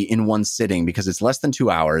a movie in one sitting because it's less than 2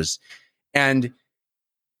 hours. And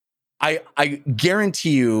I guarantee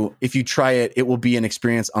you, if you try it, it will be an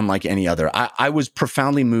experience unlike any other. I was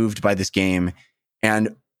profoundly moved by this game,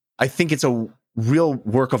 and I think it's a real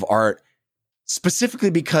work of art, specifically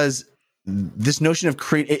because this notion of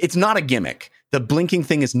it's not a gimmick. The blinking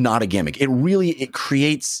thing is not a gimmick. It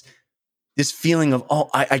creates this feeling of, oh,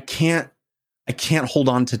 I can't hold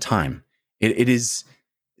on to time. It is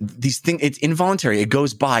these things. It's involuntary. It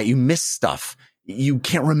goes by. You miss stuff. You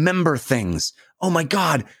can't remember things. Oh my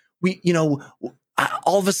God.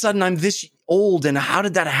 All of a sudden I'm this old, and how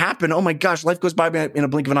did that happen? Oh my gosh, life goes by in a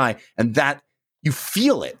blink of an eye. And that, you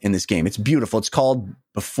feel it in this game. It's beautiful. It's called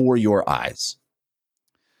Before Your Eyes.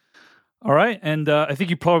 All right. And I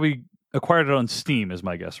think you probably acquired it on Steam, is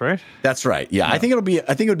my guess, right? That's right. Yeah, I think it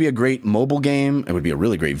would be a great mobile game. It would be a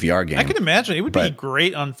really great VR game. I can imagine it would be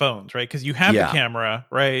great on phones, right? Because you have the camera,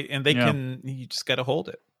 right? And they you just got to hold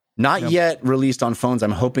it. Not yet released on phones.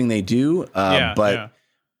 I'm hoping they do. But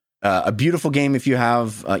a beautiful game if you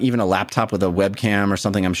have even a laptop with a webcam or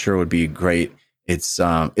something, I'm sure would be great. It's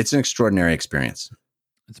an extraordinary experience.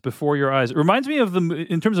 It's before your eyes. It reminds me of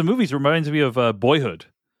in terms of movies, it reminds me of Boyhood.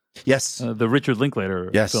 Yes. The Richard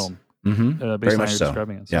Linklater film. Mm-hmm. Very much so.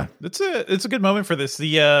 Describing it. So. Yeah. It's a good moment for this.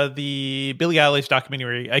 The Billie Eilish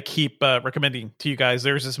documentary I keep recommending to you guys.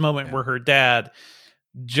 There's this moment where her dad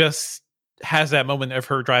just has that moment of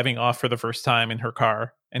her driving off for the first time in her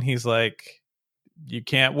car. And he's like, you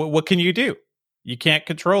can't, what can you do? You can't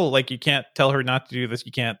control, you can't tell her not to do this.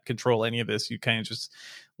 You can't control any of this. You kind of just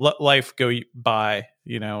let life go by.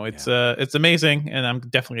 It's amazing. And I'm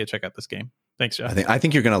definitely going to check out this game. Thanks, Jeff. I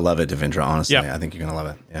think you're going to love it, Devindra. Honestly, I think you're going to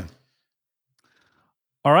love it. Yeah.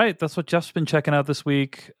 All right. That's what Jeff's been checking out this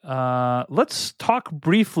week. Let's talk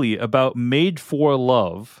briefly about Made for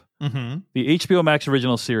Love, the HBO Max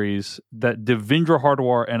original series that Devindra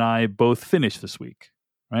Hardwar and I both finished this week.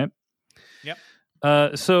 Right? Yep.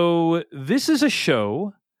 So this is a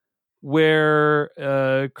show where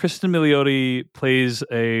Kristen Milioti plays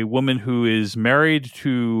a woman who is married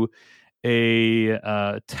to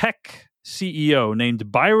a tech CEO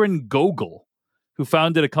named Byron Gogol, who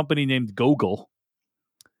founded a company named Gogol,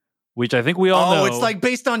 which I think we all know. Oh, it's like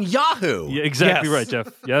based on Yahoo. Yeah, exactly right, Jeff.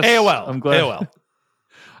 Yes. AOL. I'm glad.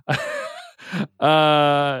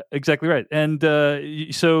 AOL. Exactly right. And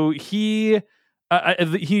so he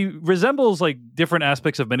resembles different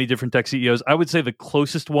aspects of many different tech CEOs. I would say the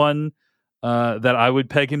closest one that I would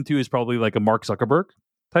peg him to is probably like a Mark Zuckerberg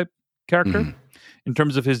type character in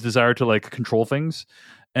terms of his desire to control things.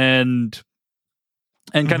 And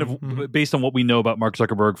kind of based on what we know about Mark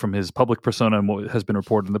Zuckerberg from his public persona and what has been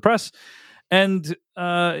reported in the press. And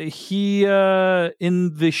he,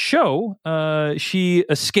 in the show, she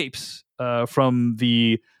escapes from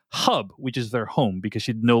the hub, which is their home, because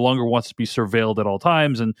she no longer wants to be surveilled at all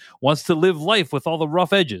times and wants to live life with all the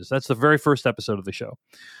rough edges. That's the very first episode of the show.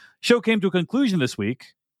 Show came to a conclusion this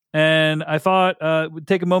week, and I thought we'd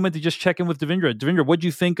take a moment to just check in with Devindra. Devindra, what do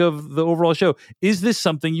you think of the overall show? Is this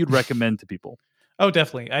something you'd recommend to people? Oh,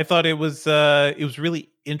 definitely. I thought it was really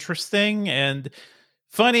interesting and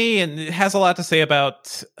funny, and it has a lot to say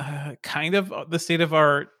about kind of the state of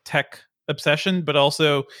our tech obsession, but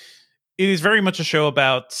also it is very much a show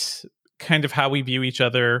about kind of how we view each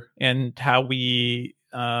other and how we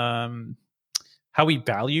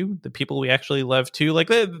value the people we actually love too.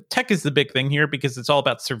 The tech is the big thing here because it's all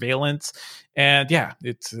about surveillance, and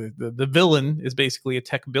it's the villain is basically a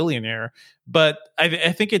tech billionaire. But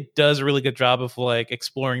I think it does a really good job of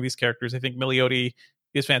exploring these characters. I think Milioti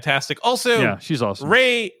is fantastic. Also, she's awesome.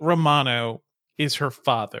 Ray Romano is her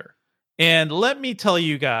father, and let me tell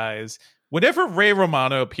you guys, whenever Ray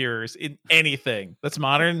Romano appears in anything that's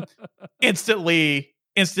modern, instantly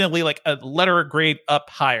a letter grade up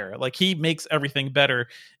higher. He makes everything better.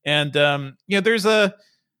 And there's a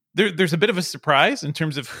bit of a surprise in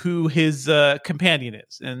terms of who his companion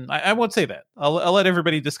is, and I won't say that. I'll let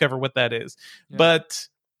everybody discover what that is. Yeah. But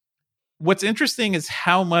what's interesting is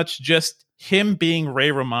how much just him being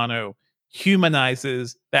Ray Romano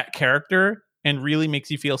humanizes that character and really makes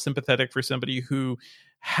you feel sympathetic for somebody who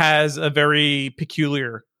has a very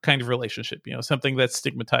peculiar kind of relationship, something that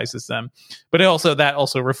stigmatizes them. But that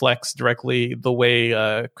also reflects directly the way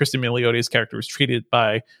Kristen Milioti's character was treated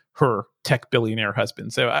by her tech billionaire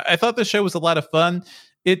husband. So I thought the show was a lot of fun.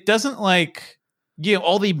 It doesn't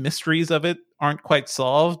all the mysteries of it aren't quite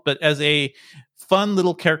solved, but as a fun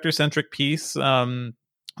little character-centric piece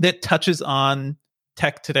that touches on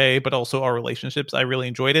tech today, but also our relationships, I really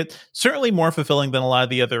enjoyed it. Certainly more fulfilling than a lot of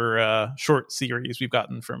the other short series we've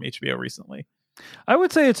gotten from HBO recently. I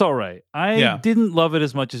would say it's all right. I didn't love it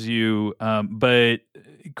as much as you, but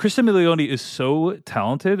Kristen Milioti is so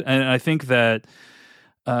talented, and I think that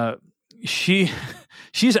she's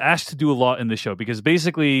asked to do a lot in the show, because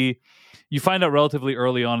basically you find out relatively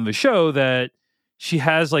early on in the show that she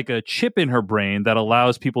has a chip in her brain that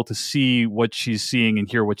allows people to see what she's seeing and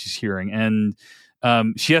hear what she's hearing, and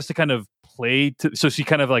she has to kind of so she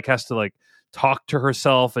kind of has to talk to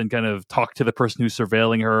herself and kind of talk to the person who's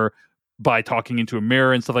surveilling her by talking into a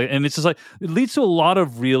mirror and stuff and it's just it leads to a lot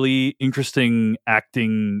of really interesting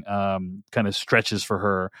acting kind of stretches for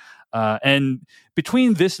her. And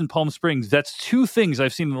between this and Palm Springs, that's two things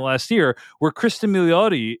I've seen in the last year where Kristen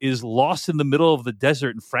Milioti is lost in the middle of the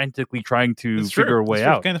desert and frantically trying to figure a way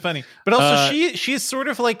out. Kind of funny, but also she's sort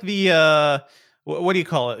of like the what do you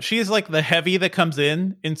call it? She's like the heavy that comes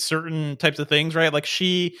in certain types of things, right? Like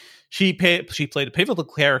she played a pivotal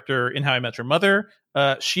character in How I Met Your Mother.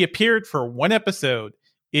 She appeared for one episode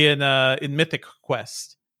in Mythic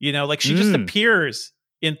Quest. You know, like she just appears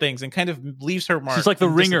in things and kind of leaves her mark. She's like the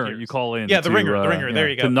and ringer disappears. you call in. Yeah, the ringer. There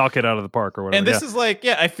you go. To knock it out of the park or whatever. And this is like,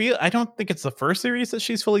 I don't think it's the first series that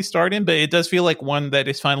she's fully starred in, but it does feel like one that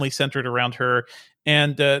is finally centered around her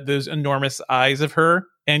and those enormous eyes of her.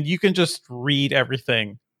 And you can just read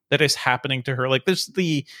everything that is happening to her. Like there's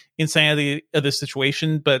the insanity of this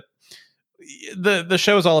situation, but the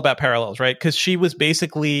show is all about parallels, right? Because she was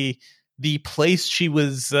basically the place she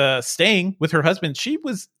was staying with her husband. She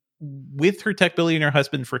was with her tech billionaire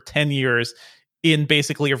husband for 10 years in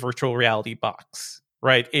basically a virtual reality box,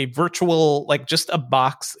 right? A virtual, like just a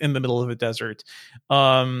box in the middle of a desert.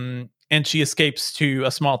 And she escapes to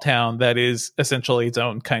a small town that is essentially its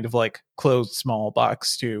own kind of like closed small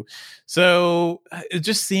box too. So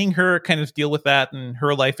just seeing her kind of deal with that and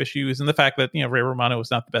her life issues and the fact that, you know, Ray Romano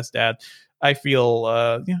was not the best dad. I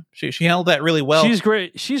feel she handled that really well. She's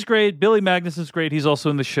great. Billy Magnuson's great. He's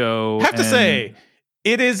also in the show. I have to say,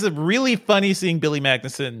 it is really funny seeing Billy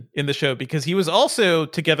Magnuson in the show because he was also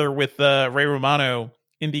together with Ray Romano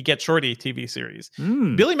in the Get Shorty TV series.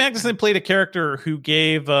 Billy Magnuson played a character who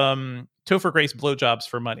gave Topher Grace blowjobs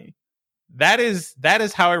for money. That is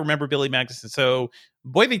how I remember Billy Magnuson. So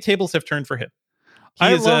boy, the tables have turned for him. He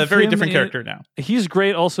is a very different character now. He's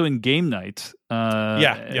great also in Game Night.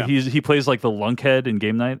 He plays like the lunkhead in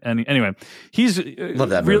Game Night. And anyway, he's love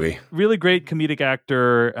that movie. Really great comedic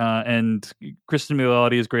actor, and Kristen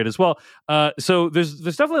Milioti is great as well. So there's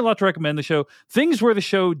definitely a lot to recommend the show. Things where the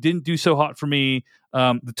show didn't do so hot for me.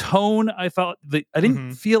 The tone, I felt that I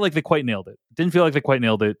didn't feel like they quite nailed it. Didn't feel like they quite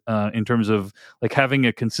nailed it in terms of like having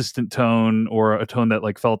a consistent tone or a tone that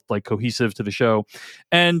like felt like cohesive to the show.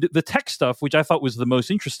 And the tech stuff, which I thought was the most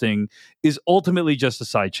interesting, is ultimately just a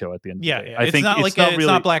sideshow at the end of the day. I think it's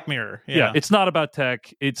not Black Mirror. Yeah, it's not about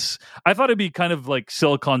tech. I thought it'd be kind of like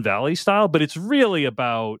Silicon Valley style, but it's really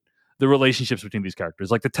about the relationships between these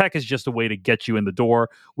characters. Like the tech is just a way to get you in the door,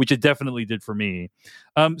 which it definitely did for me.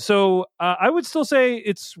 So I would still say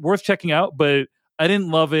it's worth checking out, but I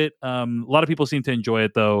didn't love it. A lot of people seem to enjoy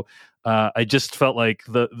it though. I just felt like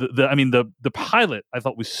the pilot I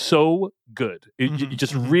thought was so good. It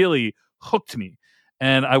just really hooked me.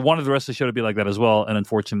 And I wanted the rest of the show to be like that as well. And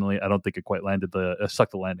unfortunately, I don't think it quite stuck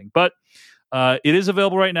the landing. But it is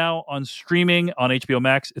available right now on streaming on HBO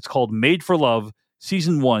Max. It's called Made for Love.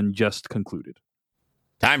 Season 1 just concluded.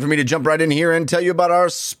 Time for me to jump right in here and tell you about our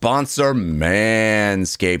sponsor,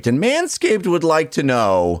 Manscaped. And Manscaped would like to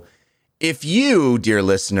know if you, dear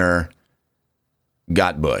listener,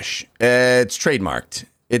 got Bush. It's trademarked.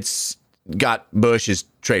 It's got Bush is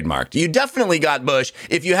trademarked. You definitely got Bush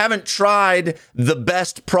if you haven't tried the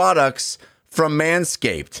best products from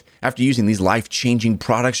Manscaped. After using these life-changing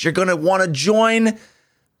products, you're going to want to join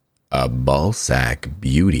a ballsack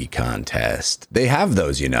beauty contest. They have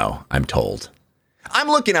those, I'm told. I'm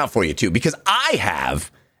looking out for you, too, because I have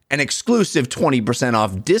an exclusive 20%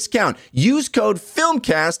 off discount. Use code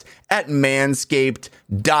FILMCAST at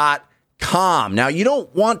manscaped.com. Now, you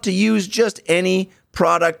don't want to use just any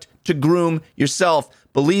product to groom yourself.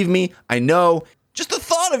 Believe me, I know. Just the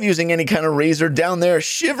thought of using any kind of razor down there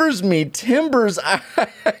shivers me timbers.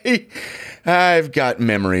 I've got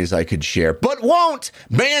memories I could share, but won't.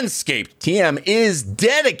 Manscaped TM is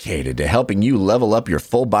dedicated to helping you level up your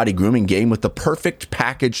full body grooming game with the Perfect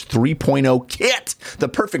Package 3.0 kit. The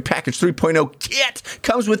Perfect Package 3.0 kit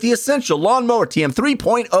comes with the essential Lawnmower TM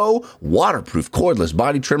 3.0 waterproof cordless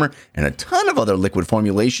body trimmer and a ton of other liquid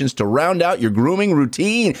formulations to round out your grooming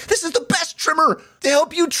routine. This is the best trimmer to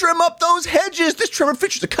help you trim up those hedges. This trimmer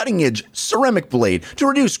features a cutting-edge ceramic blade to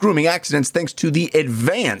reduce grooming accidents thanks to the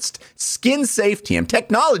advanced skin-safe TM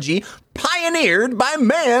technology pioneered by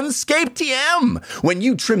Manscaped TM. When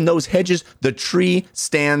you trim those hedges, the tree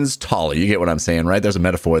stands taller. You get what I'm saying, right? There's a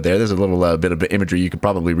metaphor there. There's a little bit of imagery you could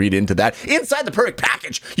probably read into that. Inside the Perfect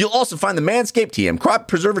Package, you'll also find the Manscaped TM Crop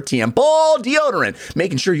Preserver TM Ball Deodorant,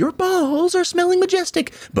 making sure your balls are smelling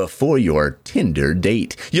majestic before your Tinder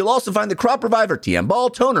date. You'll also find the Crop Reviver TM Ball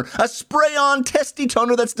Toner, a spray-on testy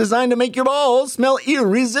toner that's designed to make your balls smell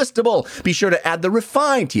irresistible. Be sure to add the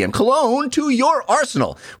Refined TM Cologne to your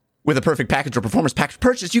arsenal. With a Perfect Package or Performance Package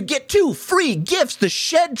purchase, you get 2 free gifts. The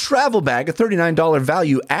Shed Travel Bag, a $39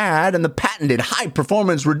 value add, and the patented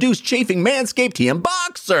high-performance reduced chafing Manscaped TM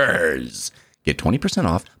Boxers. Get 20%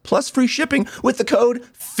 off plus free shipping with the code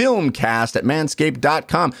FILMCAST at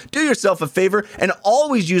manscaped.com. Do yourself a favor and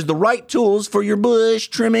always use the right tools for your bush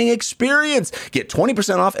trimming experience. Get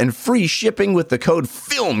 20% off and free shipping with the code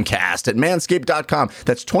FILMCAST at manscaped.com.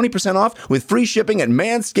 That's 20% off with free shipping at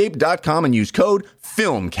manscaped.com and use code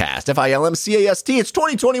FILMCAST. FILMCAST. It's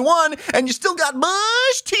 2021 and you still got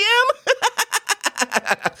bush, TM?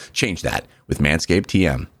 Change that with Manscaped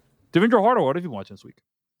TM. Devindra Harder, what have you watched this week?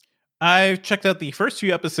 I've checked out the first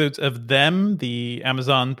 2 episodes of Them, the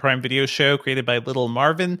Amazon Prime Video show created by Little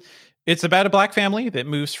Marvin. It's about a black family that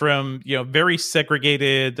moves from, very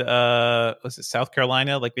segregated, South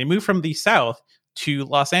Carolina? Like they move from the South to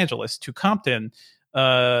Los Angeles, to Compton,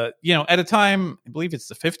 at a time, I believe it's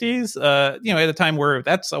the 50s, at a time where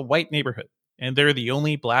that's a white neighborhood and they're the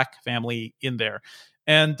only black family in there.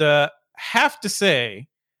 And have to say,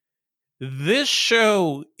 this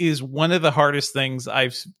show is one of the hardest things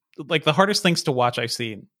the hardest things to watch I've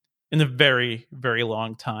seen in a very, very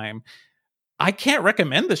long time. I can't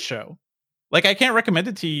recommend this show. Like, I can't recommend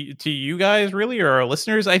it to you guys, really, or our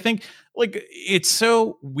listeners. I think, it's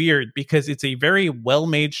so weird because it's a very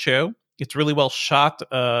well-made show. It's really well shot.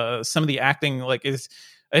 Some of the acting, I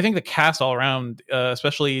think the cast all around,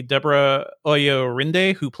 especially Deborah Oyo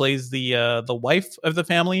Rinde, who plays the wife of the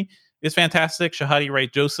family, is fantastic. Shahadi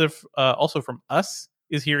Wright Joseph, also from Us,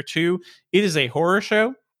 is here too. It is a horror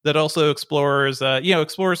show that also explores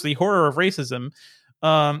the horror of racism,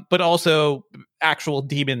 but also actual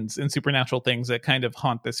demons and supernatural things that kind of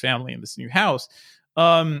haunt this family in this new house.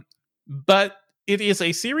 But it is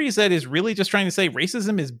a series that is really just trying to say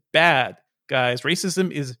racism is bad, guys.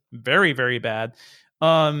 Racism is very, very bad.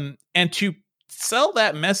 And to sell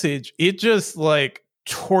that message, it just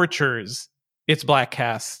tortures its black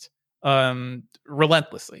cast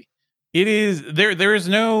relentlessly. It is there's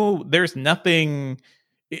nothing.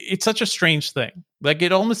 It's such a strange thing.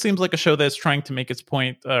 It almost seems like a show that's trying to make its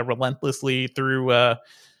point relentlessly through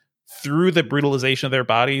the brutalization of their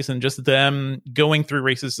bodies and just them going through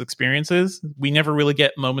racist experiences. We never really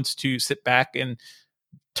get moments to sit back and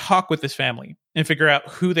talk with this family and figure out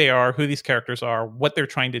who they are, who these characters are, what they're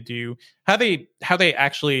trying to do, how they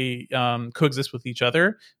actually coexist with each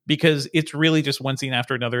other, because it's really just one scene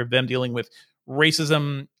after another of them dealing with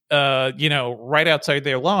racism, right outside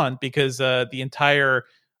their lawn, because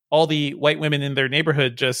all the white women in their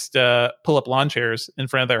neighborhood just pull up lawn chairs in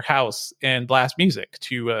front of their house and blast music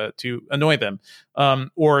to annoy them,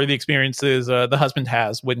 or the experiences the husband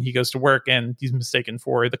has when he goes to work and he's mistaken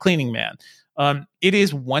for the cleaning man. It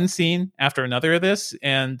is one scene after another of this,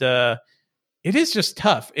 and it is just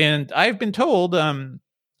tough. And I've been told, when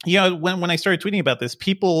I started tweeting about this,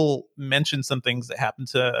 people mentioned some things that happened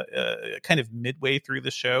to kind of midway through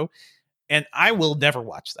the show, and I will never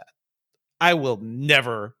watch that.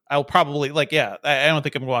 I'll probably I don't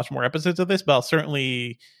think I'm gonna watch more episodes of this, but I'll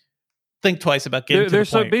certainly think twice about getting to the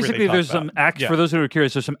point there's some acts, for those who are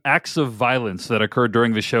curious, there's some acts of violence that occurred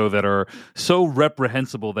during the show that are so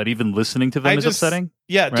reprehensible that even listening to them is upsetting.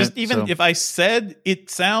 Yeah, right? Just even if I said, it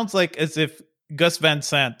sounds like as if Gus Van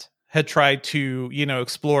Sant had tried to,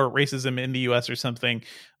 explore racism in the U.S. or something.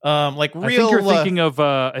 I think you're thinking of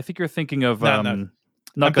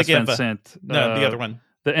not Gus Van Sant. No, the other one.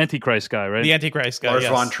 The Antichrist guy, right? The Antichrist guy, Lars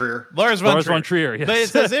yes. von Trier. Lars von Trier, yes. But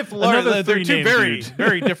it's as if they're two very,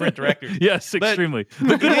 very different directors. Yes, extremely.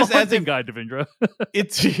 But it is as if guy, Devindra.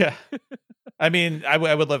 It's, yeah. I mean, I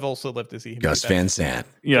would have also loved to see him. Gus Van Sant.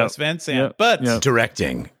 Yeah. Gus Van Sant. But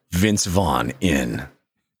directing Vince Vaughn in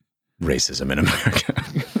Racism in America.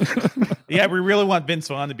 Yeah, we really want Vince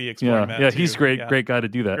Vaughn to be exploring that. Yeah, too. He's great. Yeah. Great guy to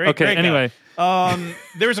do that. Great anyway.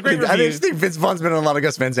 There's a great review. I just think Vince Vaughn's been in a lot of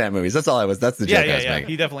Gus Van Sant movies. That's all I was. That's the joke I was making.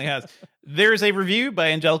 He definitely has. There's a review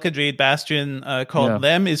by Angelica Jade Bastian called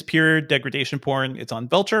Them is Pure Degradation Porn. It's on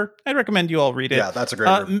Vulture. I'd recommend you all read it. Yeah, that's a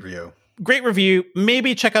great review. Great review.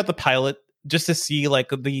 Maybe check out the pilot just to see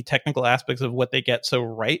the technical aspects of what they get so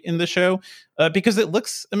right in the show, because it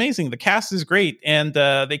looks amazing. The cast is great, and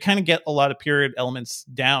they kind of get a lot of period elements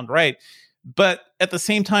down right. But at the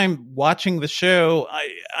same time, watching the show,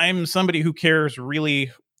 I'm somebody who cares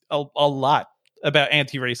really a lot about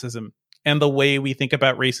anti-racism and the way we think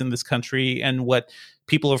about race in this country and what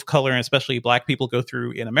people of color, and especially black people, go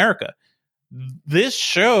through in America. This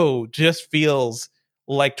show just feels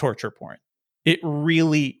like torture porn. It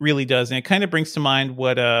really, really does. And it kind of brings to mind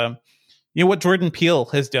what Jordan Peele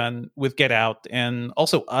has done with Get Out and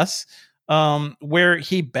also Us, where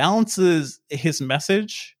he balances his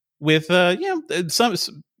message with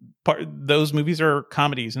those movies are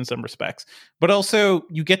comedies in some respects, but also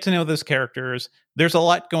you get to know those characters. There's a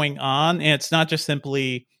lot going on, and it's not just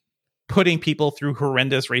simply putting people through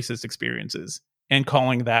horrendous racist experiences and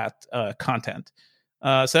calling that content.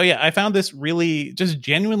 So yeah, I found this really just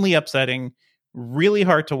genuinely upsetting, really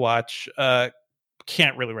hard to watch.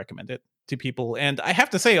 Can't really recommend it to people. And I have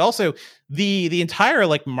to say also, the entire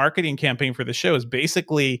like marketing campaign for the show is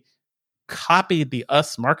basically copied the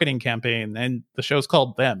Us marketing campaign, and the show's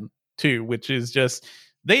called Them too, which is just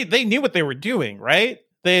they knew what they were doing, right?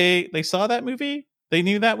 They saw that movie, they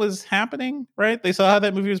knew that was happening, right? They saw how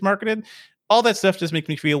that movie was marketed. All that stuff just makes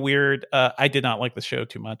me feel weird. I did not like the show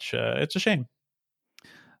too much. It's a shame.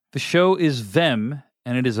 The show is Them,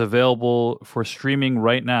 and it is available for streaming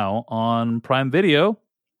right now on Prime Video.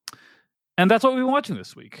 And that's what we've been watching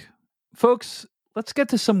this week. Folks, let's get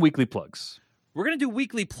to some weekly plugs. We're going to do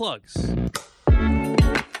weekly plugs. Let's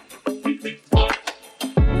do weekly plugs.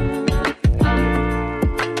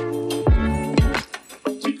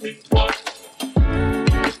 Weekly plugs.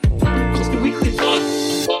 Let's do weekly plugs.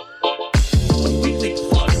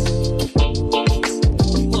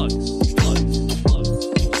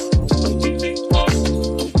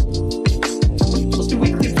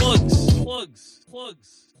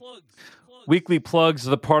 Weekly plugs are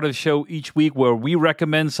the part of the show each week where we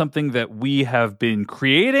recommend something that we have been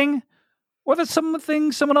creating, or that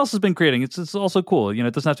something someone else has been creating. It's also cool.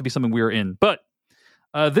 It doesn't have to be something we're in. But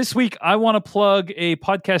this week, I want to plug a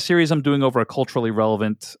podcast series I'm doing over at Culturally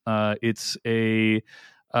Relevant. It's a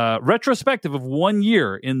retrospective of 1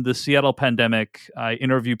 year in the Seattle pandemic. I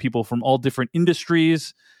interview people from all different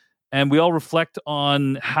industries, and we all reflect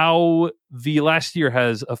on how the last year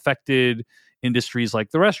has affected industries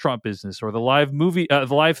like the restaurant business or the live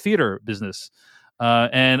theater business.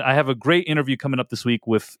 And I have a great interview coming up this week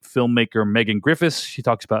with filmmaker Megan Griffiths. She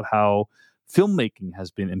talks about how filmmaking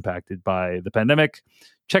has been impacted by the pandemic.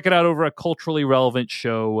 Check it out over at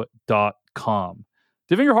culturallyrelevantshow.com.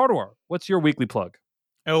 Divinger Hardware, what's your weekly plug?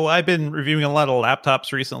 Oh, I've been reviewing a lot of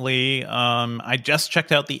laptops recently. I just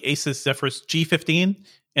checked out the Asus Zephyrus G15.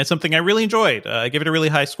 And something I really enjoyed. I give it a really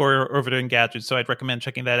high score over to Engadget, so I'd recommend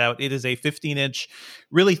checking that out. It is a 15-inch,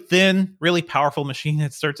 really thin, really powerful machine.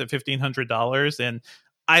 It starts at $1,500, and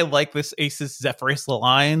I like this Asus Zephyrus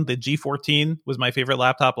line. The G14 was my favorite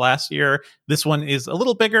laptop last year. This one is a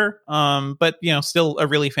little bigger, but still a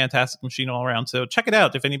really fantastic machine all around. So check it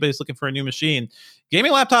out if anybody's looking for a new machine.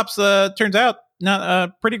 Gaming laptops turns out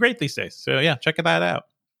not pretty great these days. So yeah, check that out.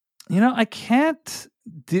 I can't.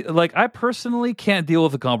 I personally can't deal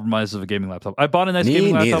with the compromise of a gaming laptop. I bought a nice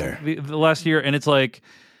gaming laptop the last year, and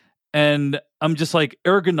and I'm just like,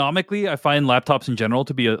 ergonomically, I find laptops in general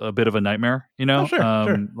to be a bit of a nightmare.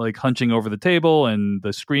 Sure. Like hunching over the table and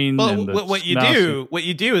the screen. Well, and the what you mouse. do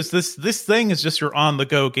is this thing is just your on the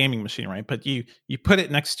go gaming machine, right? But you put it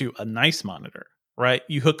next to a nice monitor, right?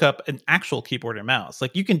 You hook up an actual keyboard and mouse.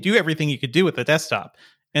 Like, you can do everything you could do with the desktop,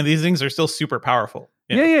 and these things are still super powerful.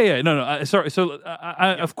 Yeah. No. Sorry. So,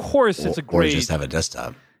 of course, it's a great. Or just have a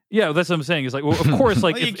desktop. Yeah, that's what I'm saying. Is like, well, of course,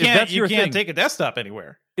 like if that's your thing, you can't take a desktop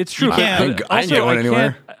anywhere. It's true. I ain't going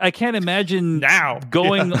anywhere. I can't imagine now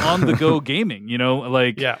going on the go gaming.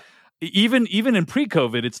 Yeah. Even in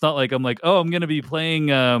pre-COVID, it's not like I'm like, oh, I'm going to be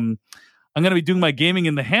playing. I'm going to be doing my gaming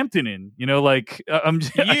in the Hampton Inn. I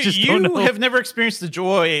just don't know. You have never experienced the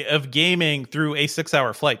joy of gaming through a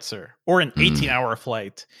 6-hour flight, sir, or an 18-hour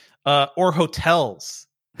flight. Or hotels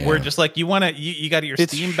where just like you got your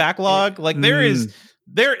Steam backlog. Like there is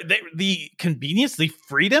the convenience, the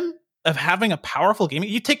freedom of having a powerful gaming.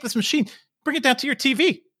 You take this machine, bring it down to your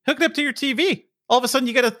TV, hook it up to your TV. All of a sudden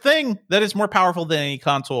you get a thing that is more powerful than any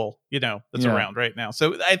console, that's around right now.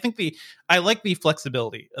 So I like the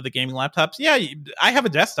flexibility of the gaming laptops. Yeah, I have a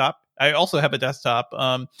desktop. I also have a desktop.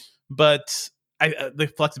 But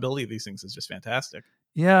the flexibility of these things is just fantastic.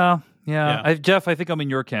 Yeah. Jeff, I think I'm in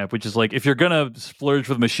your camp, which is like, if you're gonna splurge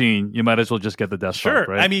with a machine, you might as well just get the desktop. Sure,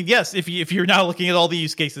 right? I mean, yes. If you're now looking at all the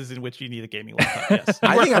use cases in which you need a gaming laptop, yes,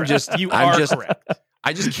 I think correct.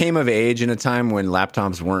 I just came of age in a time when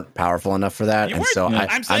laptops weren't powerful enough for that, I'm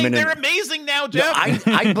saying they're amazing now, Jeff.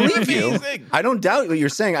 No, I believe you. I don't doubt what you're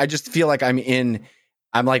saying. I just feel like I'm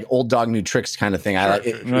like old dog new tricks kind of thing. I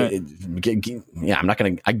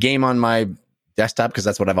game on my desktop because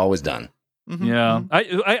that's what I've always done. Mm-hmm. Yeah,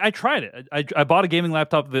 I tried it. I bought a gaming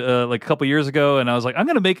laptop like a couple years ago, and I was like, I'm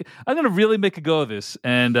gonna really make a go of this,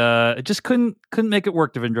 and it just couldn't make it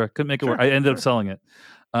work, Devindra. Couldn't make it work. I ended up selling it.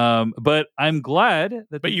 But I'm glad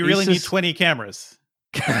that. But you really need 20 cameras.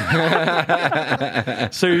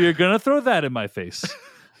 So you're gonna throw that in my face.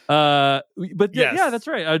 But yes. Yeah, that's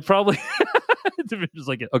right. I'd probably. Just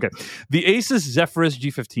like it. Okay, the Asus Zephyrus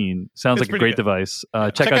G15 sounds like a great device.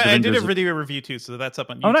 Check out. I did a video review too, so that's up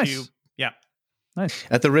on YouTube. Oh, nice. Yeah. Nice.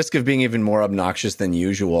 At the risk of being even more obnoxious than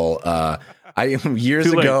usual, years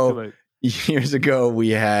Too ago, late. we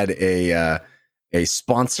had a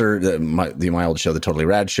sponsor. My old show, the Totally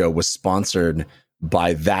Rad Show, was sponsored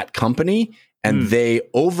by that company, and they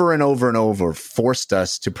over and over and over forced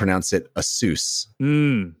us to pronounce it Asus.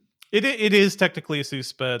 It is technically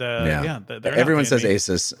Asus, but everyone says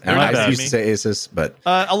Asus. And I used to say Asus, but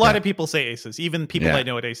a lot of people say Asus. Even people I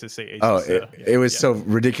know at Asus say Asus. It was so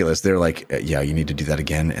ridiculous. They're like, "Yeah, you need to do that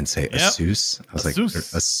again and say Asus." I was like,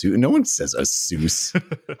 "Asus." No one says Asus.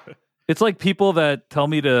 It's like people that tell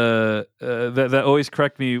me to that always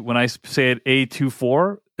correct me when I say it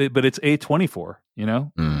A24, but it's A24. You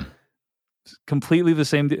know, it's completely the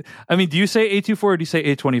same. I mean, do you say A24 or do you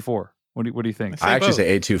say A24? What do you think? I actually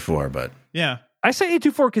say A24, but yeah, I say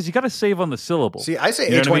A24 because you got to save on the syllable. See, I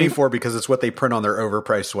say A24 because it's what they print on their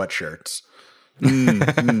overpriced sweatshirts.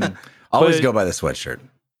 Always go by the sweatshirt.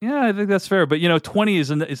 Yeah, I think that's fair. But 20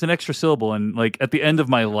 is an extra syllable, and like at the end of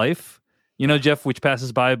my life, Jeff, which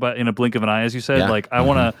passes by in a blink of an eye, as you said. Like I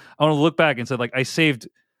want to look back and say, like, I saved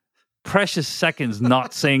precious seconds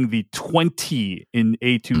not saying the 20 in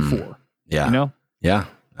A24. Yeah, yeah.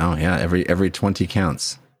 Oh yeah, every 20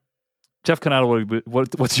 counts. Jeff Canado,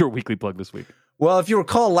 what's your weekly plug this week? Well, if you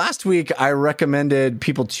recall, last week I recommended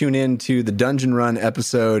people tune in to the Dungeon Run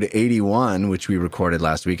episode 81, which we recorded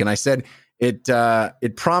last week, and I said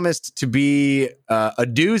it promised to be a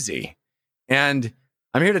doozy, and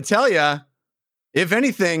I'm here to tell you, if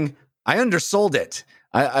anything, I undersold it.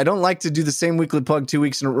 I don't like to do the same weekly plug 2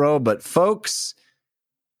 weeks in a row, but folks,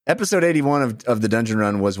 episode 81 of the Dungeon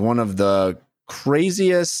Run was one of the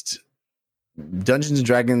craziest Dungeons and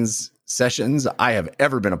Dragons sessions I have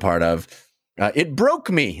ever been a part of. It broke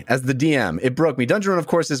me as the DM. It broke me. Dungeon Run, of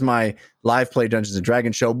course, is my live play Dungeons and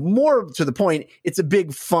Dragons show. More to the point, it's a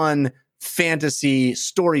big, fun fantasy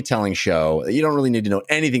storytelling show. You don't really need to know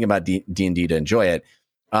anything about D&D to enjoy it.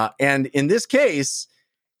 And in this case,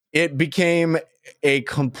 it became a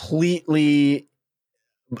completely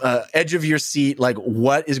edge of your seat, like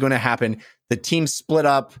what is going to happen. The team split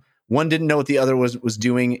up. One didn't know what the other was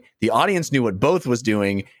doing. The audience knew what both was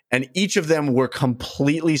doing, and each of them were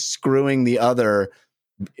completely screwing the other,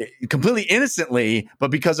 completely innocently,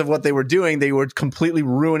 but because of what they were doing, they were completely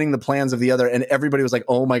ruining the plans of the other, and everybody was like,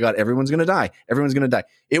 oh my God, everyone's going to die. Everyone's going to die.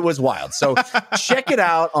 It was wild. So check it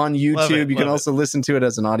out on YouTube. You can also listen to it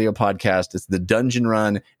as an audio podcast. It's the Dungeon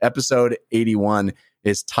Run. Episode 81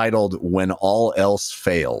 is titled When All Else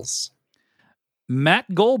Fails.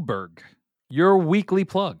 Matt Goldberg, your weekly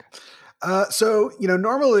plug. So,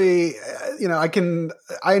 normally,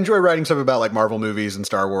 I enjoy writing stuff about like Marvel movies and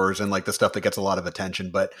Star Wars and like the stuff that gets a lot of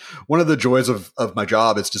attention. But one of the joys of my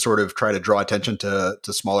job is to sort of try to draw attention to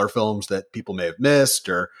smaller films that people may have missed,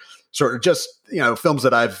 or sort of just, films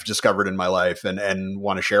that I've discovered in my life and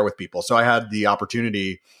want to share with people. So I had the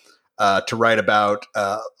opportunity to write about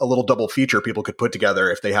a little double feature people could put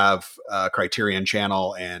together if they have Criterion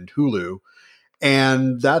Channel and Hulu.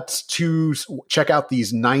 And that's to check out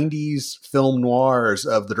these 90s film noirs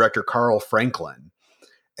of the director Carl Franklin.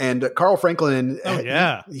 And Carl Franklin,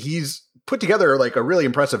 he's put together like a really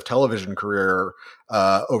impressive television career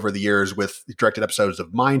over the years. He directed episodes of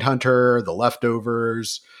Mindhunter, The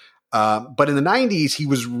Leftovers. But in the 90s, he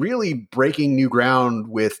was really breaking new ground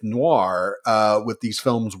with noir with these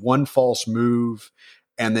films, One False Move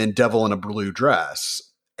and then Devil in a Blue Dress.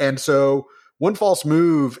 And so One False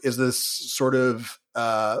Move is this sort of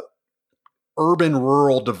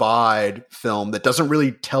urban-rural divide film that doesn't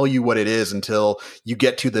really tell you what it is until you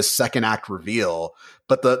get to the second act reveal.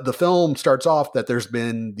 But the film starts off that there's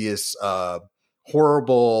been this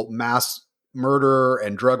horrible mass murder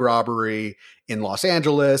and drug robbery in Los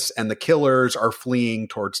Angeles, and the killers are fleeing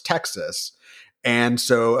towards Texas. And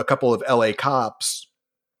so a couple of LA cops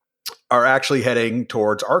are actually heading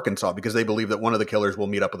towards Arkansas because they believe that one of the killers will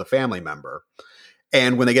meet up with a family member.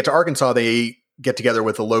 And when they get to Arkansas, they get together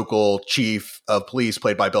with the local chief of police,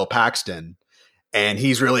 played by Bill Paxton. And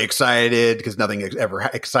he's really excited because nothing ever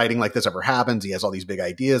exciting like this ever happens. He has all these big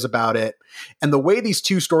ideas about it. And the way these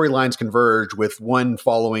two storylines converge, with one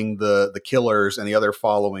following the killers and the other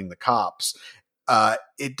following the cops,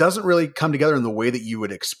 it doesn't really come together in the way that you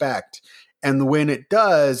would expect. And when it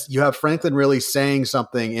does, you have Franklin really saying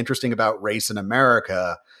something interesting about race in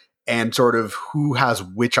America and sort of who has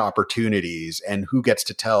which opportunities and who gets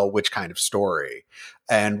to tell which kind of story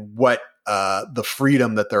and what the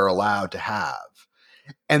freedom that they're allowed to have.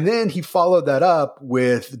 And then he followed that up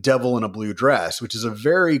with Devil in a Blue Dress, which is a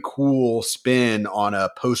very cool spin on a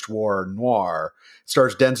post-war noir. It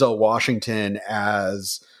stars Denzel Washington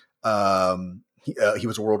as He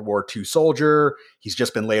was a World War II soldier. He's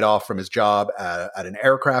just been laid off from his job at an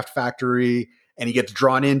aircraft factory, and he gets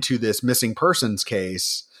drawn into this missing persons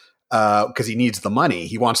case because he needs the money.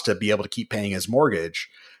 He wants to be able to keep paying his mortgage.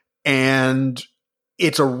 And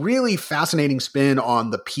it's a really fascinating spin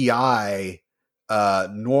on the PI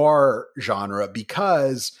noir genre,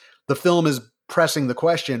 because the film is pressing the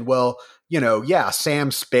question, well,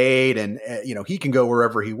 Sam Spade and, he can go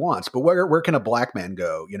wherever he wants, but where can a black man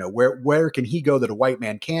go? Where can he go that a white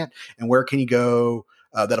man can't? And where can he go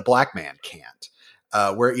that a black man can't?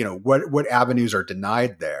 What avenues are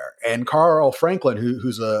denied there? And Carl Franklin,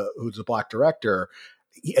 who's a black director,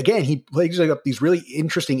 he plays up these really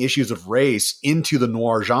interesting issues of race into the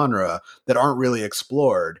noir genre that aren't really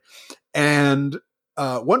explored. And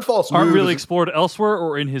One False Move aren't really explored elsewhere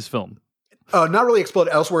or in his film. Not really explored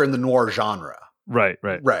elsewhere in the noir genre. Right.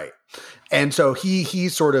 And so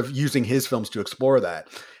he's sort of using his films to explore that.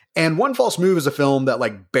 And One False Move is a film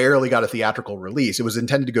that barely got a theatrical release. It was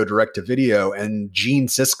intended to go direct to video, and Gene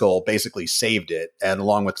Siskel basically saved it, and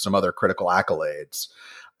along with some other critical accolades.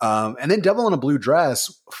 And then Devil in a Blue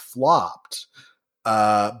Dress flopped.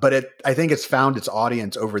 But I think it's found its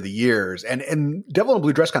audience over the years. And Devil in a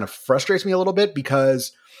Blue Dress kind of frustrates me a little bit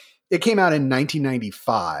because it came out in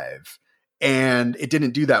 1995 and it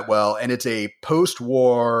didn't do that well. And it's a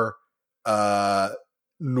post-war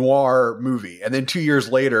noir movie. And then 2 years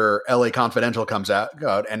later, LA Confidential comes out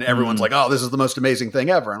and everyone's like, oh, this is the most amazing thing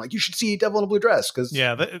ever. I'm like, you should see Devil in a Blue Dress.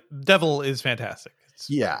 The Devil is fantastic.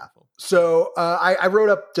 Yeah. So I wrote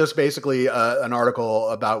up just basically an article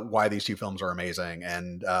about why these two films are amazing.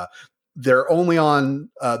 And they're only on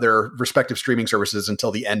their respective streaming services until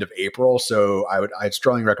the end of April. So I'd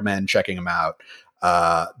strongly recommend checking them out.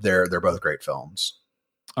 They're both great films.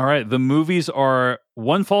 All right. The movies are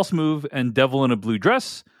One False Move and Devil in a Blue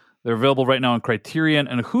Dress. They're available right now on Criterion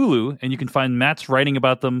and Hulu, and you can find Matt's writing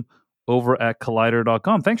about them over at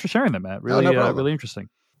collider.com. Thanks for sharing them, Matt. Really, really interesting.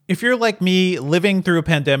 If you're like me, living through a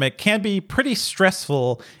pandemic can be pretty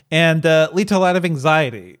stressful and lead to a lot of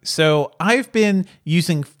anxiety. So I've been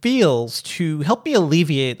using Feels to help me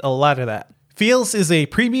alleviate a lot of that. Feels is a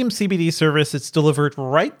premium CBD service. It's delivered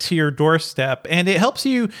right to your doorstep, and it helps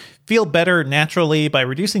you feel better naturally by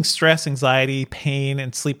reducing stress, anxiety, pain,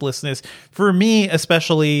 and sleeplessness. For me,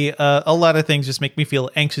 especially, a lot of things just make me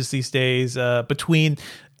feel anxious these days between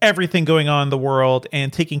everything going on in the world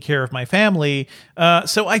and taking care of my family.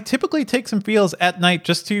 So I typically take some Feels at night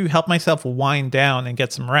just to help myself wind down and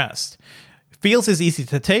get some rest. Feels is easy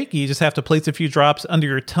to take. You just have to place a few drops under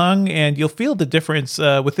your tongue and you'll feel the difference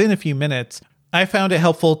within a few minutes. I found it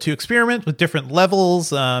helpful to experiment with different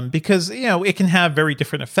levels because, it can have very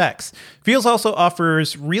different effects. Feels also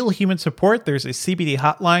offers real human support. There's a CBD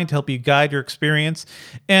hotline to help you guide your experience.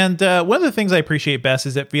 And one of the things I appreciate best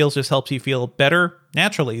is that Feels just helps you feel better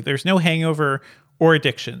naturally. There's no hangover or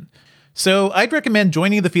addiction. So I'd recommend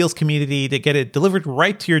joining the Feels community to get it delivered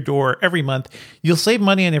right to your door every month. You'll save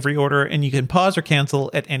money on every order and you can pause or cancel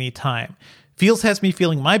at any time. Feels has me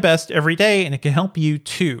feeling my best every day, and it can help you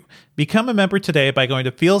too. Become a member today by going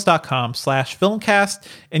to feels.com/filmcast,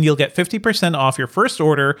 and you'll get 50% off your first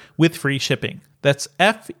order with free shipping. That's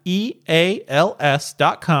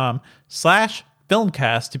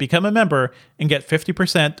FEALS.com/filmcast to become a member and get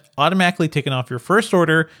 50% automatically taken off your first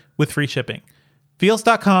order with free shipping.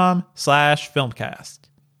 Feels.com/filmcast.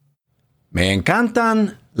 Me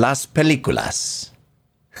encantan las películas.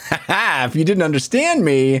 If you didn't understand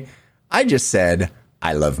me, I just said,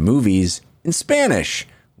 I love movies in Spanish.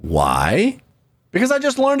 Why? Because I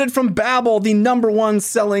just learned it from Babbel, the #1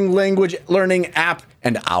 selling language learning app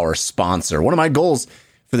and our sponsor. One of my goals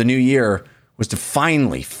for the new year was to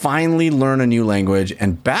finally learn a new language,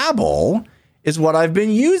 and Babbel is what I've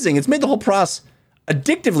been using. It's made the whole process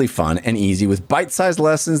addictively fun and easy with bite-sized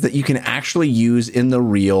lessons that you can actually use in the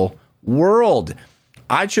real world.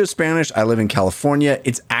 I chose Spanish. I live in California.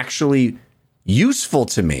 It's actually useful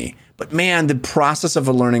to me. But man, the process of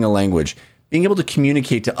learning a language, being able to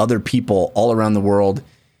communicate to other people all around the world,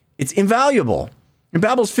 it's invaluable. And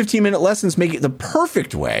Babbel's 15-minute lessons make it the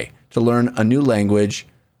perfect way to learn a new language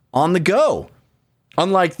on the go.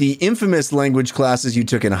 Unlike the infamous language classes you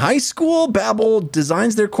took in high school, Babbel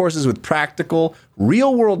designs their courses with practical,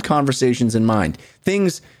 real-world conversations in mind,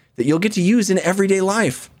 things that you'll get to use in everyday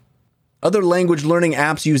life. Other language learning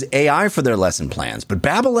apps use AI for their lesson plans, but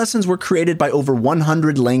Babbel lessons were created by over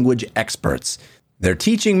 100 language experts. Their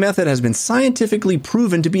teaching method has been scientifically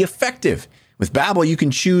proven to be effective. With Babbel, you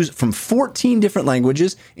can choose from 14 different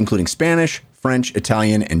languages, including Spanish, French,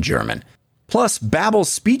 Italian, and German. Plus, Babbel's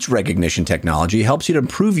speech recognition technology helps you to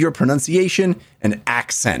improve your pronunciation and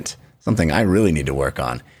accent, something I really need to work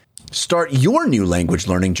on. Start your new language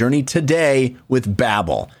learning journey today with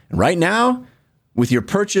Babbel. And right now, with your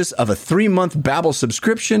purchase of a 3-month Babbel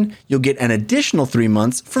subscription, you'll get an additional 3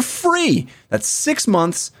 months for free. That's 6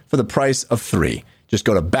 months for the price of 3. Just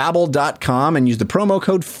go to Babbel.com and use the promo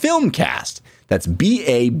code FILMCAST. That's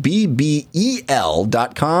BABBEL.com,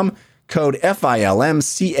 code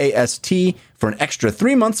FILMCAST for an extra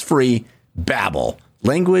 3 months free. Babbel,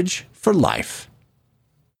 language for life.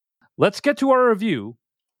 Let's get to our review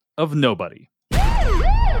of Nobody.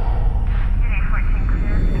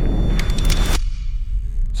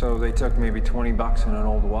 So they took maybe $20 and an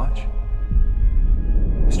old watch?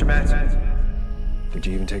 Mr. Madsen, did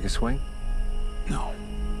you even take a swing? No.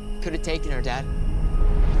 Could have taken her, Dad.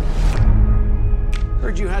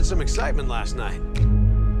 Heard you had some excitement last night.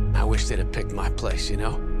 I wish they'd have picked my place, you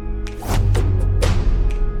know?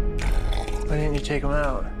 Why didn't you take him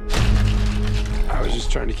out? I was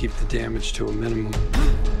just trying to keep the damage to a minimum.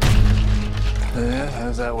 Yeah,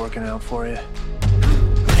 how's that working out for you?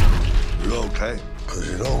 You okay? Because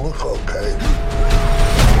you don't look okay.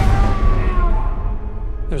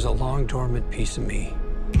 There's a long dormant piece of me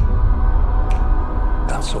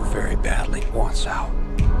that so very badly wants out.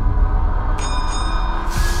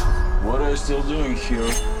 What are you still doing here,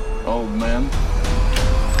 old man?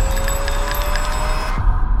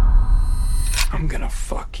 I'm gonna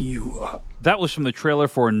fuck you up. That was from the trailer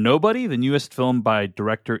for Nobody, the newest film by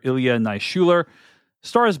director Ilya Naishuller.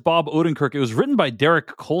 Stars Bob Odenkirk. It was written by Derek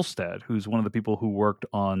Kolstad, who's one of the people who worked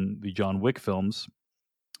on the John Wick films.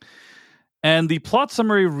 And the plot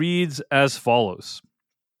summary reads as follows.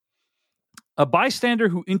 A bystander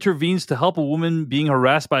who intervenes to help a woman being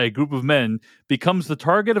harassed by a group of men becomes the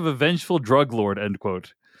target of a vengeful drug lord, end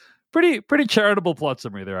quote. Pretty charitable plot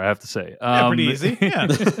summary there, I have to say. Yeah, pretty easy. Yeah.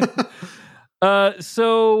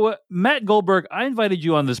 So, Matt Goldberg, I invited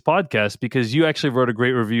you on this podcast because you actually wrote a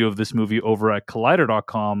great review of this movie over at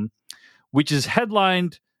Collider.com, which is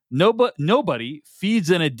headlined, Nobody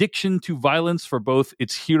feeds an addiction to violence for both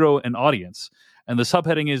its hero and audience. And the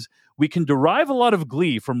subheading is, we can derive a lot of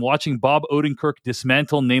glee from watching Bob Odenkirk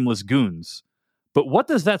dismantle nameless goons. But what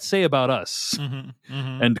does that say about us?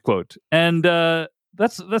 End quote. And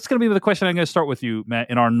that's going to be the question I'm going to start with you,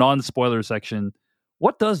 Matt, in our non-spoiler section.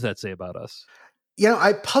 What does that say about us? You know,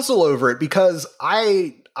 I puzzle over it because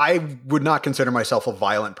I would not consider myself a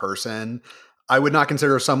violent person. I would not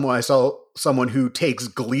consider myself someone who takes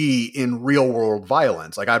glee in real world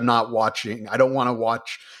violence. Like I'm not watching, I don't want to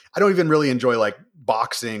watch, I don't even really enjoy like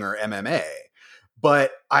boxing or MMA,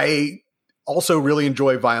 but I also really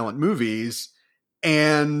enjoy violent movies.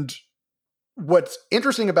 And what's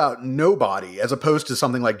interesting about Nobody, as opposed to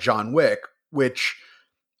something like John Wick, which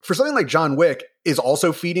for something like John Wick is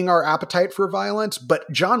also feeding our appetite for violence, but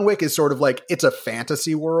John Wick is sort of like, it's a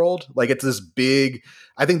fantasy world. Like it's this big,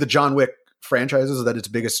 I think the John Wick franchises, that its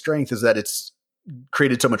biggest strength is that it's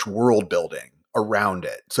created so much world building around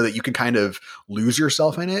it so that you can kind of lose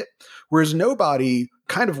yourself in it. Whereas Nobody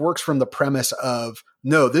kind of works from the premise of,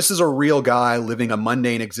 no, this is a real guy living a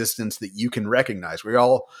mundane existence that you can recognize. We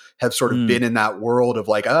all have sort of been in that world of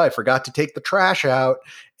like, oh, I forgot to take the trash out,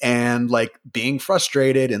 and like being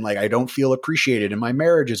frustrated and like, I don't feel appreciated and my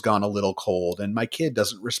marriage has gone a little cold and my kid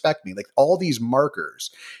doesn't respect me. Like all these markers.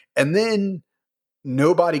 And then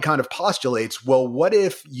Nobody kind of postulates, well, what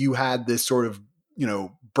if you had this sort of, you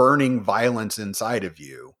know, burning violence inside of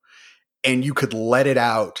you and you could let it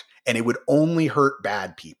out and it would only hurt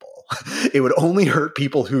bad people. It would only hurt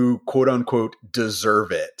people who quote unquote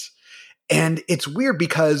deserve it. And it's weird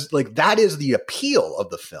because like that is the appeal of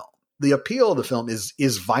the film. The appeal of the film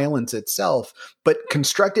is violence itself, but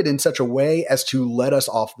constructed in such a way as to let us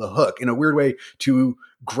off the hook, in a weird way to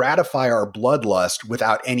gratify our bloodlust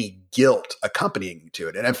without any guilt accompanying to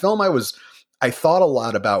it. And a film I thought a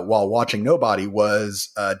lot about while watching Nobody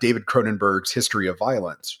was David Cronenberg's History of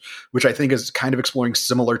Violence, which I think is kind of exploring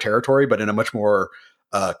similar territory, but in a much more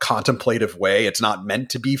contemplative way. It's not meant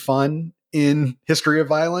to be fun in History of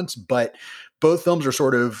Violence, but both films are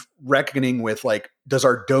sort of reckoning with like, does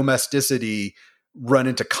our domesticity run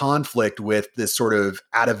into conflict with this sort of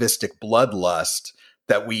atavistic bloodlust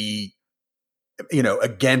that we, you know,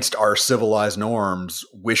 against our civilized norms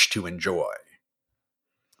wish to enjoy?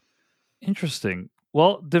 Interesting.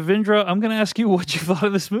 Well, Devindra, I'm going to ask you what you thought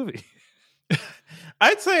of this movie.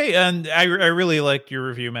 I'd say, and I really liked your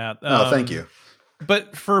review, Matt. Oh, thank you.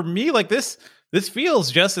 But for me, like this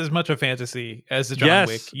feels just as much a fantasy as the John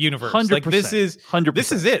Wick universe. 100%, like this is 100%.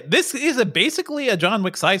 This is it. This is basically a John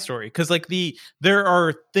Wick side story because like there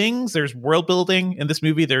are things, there's world building in this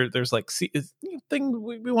movie. There's like thing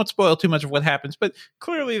we won't spoil too much of what happens, but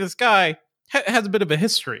clearly this guy has a bit of a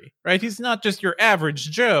history, right? He's not just your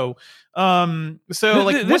average Joe. So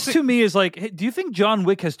like this to me is like, hey, do you think John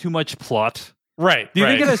Wick has too much plot? Right. Do you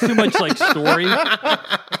think it has too much like story?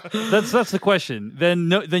 That's the question.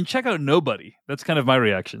 Then check out Nobody. That's kind of my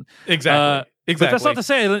reaction. Exactly. But that's not to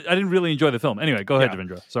say I didn't really enjoy the film. Anyway, go ahead,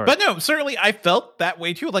 Devindra. Sorry. But no, certainly I felt that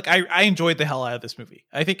way too. Like I enjoyed the hell out of this movie.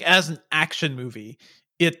 I think as an action movie,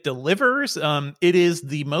 it delivers. It is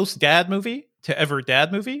the most dad movie to ever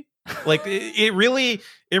dad movie. Like it really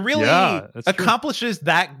accomplishes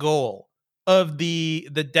that goal of the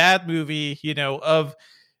dad movie,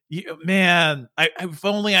 man, if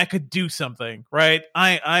only I could do something, right?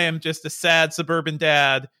 I am just a sad suburban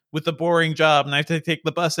dad with a boring job and I have to take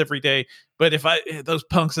the bus every day. But if those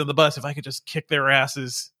punks in the bus, if I could just kick their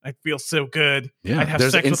asses, I'd feel so good. Yeah, I'd have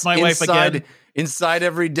sex with my wife again. Inside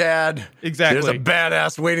every dad, exactly, there's a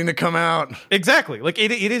badass waiting to come out. Exactly, like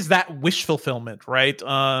it is that wish fulfillment, right?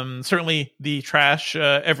 Certainly the trash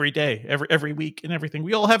every day, every week, and everything.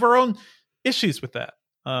 We all have our own issues with that.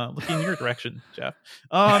 Looking in your direction, Jeff.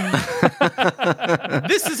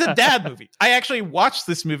 This is a dad movie. I actually watched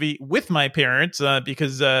this movie with my parents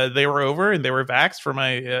because they were over and they were vaxxed for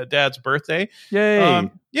my dad's birthday. Yay!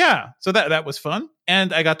 Yeah, so that was fun,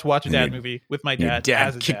 and I got to watch a dad movie with my dad. Your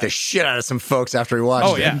dad kicked the shit out of some folks after he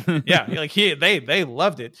watched it. Oh yeah, yeah. Like they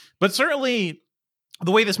loved it, but certainly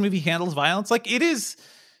the way this movie handles violence, like it is.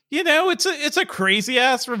 It's a crazy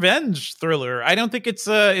ass revenge thriller. I don't think it's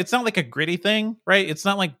not like a gritty thing, right? It's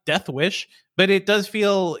not like Death Wish, but it does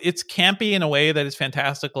feel it's campy in a way that is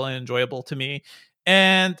fantastical and enjoyable to me.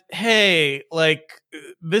 And hey, like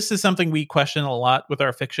this is something we question a lot with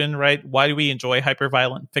our fiction, right? Why do we enjoy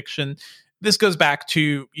hyperviolent fiction? This goes back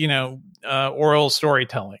to, oral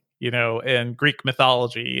storytelling, and Greek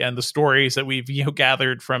mythology and the stories that we've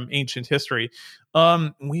gathered from ancient history.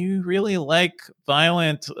 We really like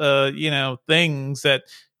violent, things that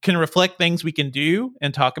can reflect things we can do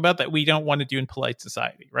and talk about that we don't want to do in polite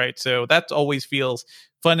society, right? So that always feels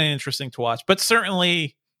fun and interesting to watch. But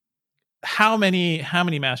certainly, how many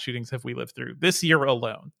mass shootings have we lived through this year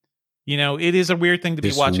alone? It is a weird thing to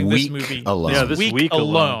be watching this movie alone. Yeah, this week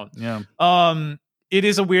alone. Yeah. It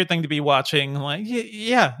is a weird thing to be watching. Like,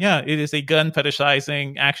 yeah. It is a gun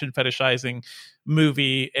fetishizing, action fetishizing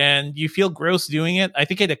movie, and you feel gross doing it. I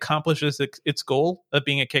think it accomplishes its goal of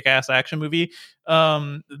being a kick-ass action movie.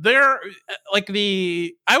 I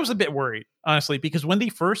was a bit worried, honestly, because when the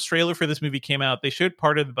first trailer for this movie came out, they showed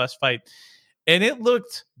part of the bus fight, and it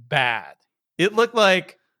looked bad. It looked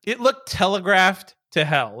telegraphed to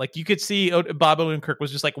hell. Like you could see Bob Odenkirk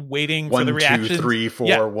was just like waiting for the reaction. 1, 2, 3, 4,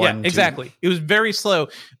 yeah, 1, 2. Exactly. It was very slow.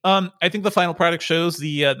 I think the final product shows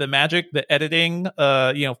the magic, the editing,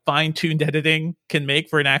 fine-tuned editing can make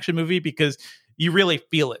for an action movie, because you really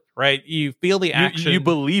feel it, right? You feel the action. You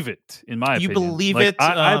believe it, in my opinion. You believe like, it.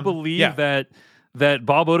 I believe that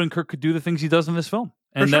Bob Odenkirk could do the things he does in this film,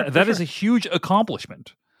 and that is a huge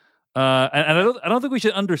accomplishment. And I don't think we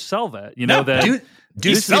should undersell that.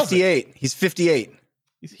 Dude's 58. He's 58.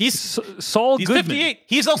 He's Saul Goodman. 58.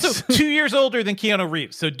 He's also 2 years older than Keanu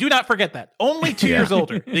Reeves. So do not forget that. Only 2 years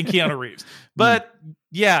older than Keanu Reeves. But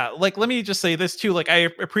let me just say this too. Like, I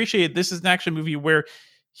appreciate this is an action movie where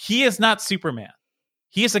he is not Superman.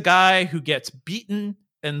 He is a guy who gets beaten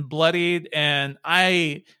and bloodied. And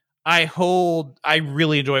I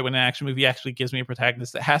really enjoy when an action movie actually gives me a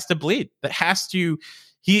protagonist that has to bleed, that has to,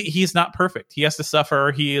 he's not perfect. He has to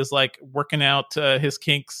suffer. He is like working out his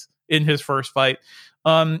kinks in his first fight.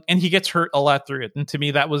 And he gets hurt a lot through it. And to me,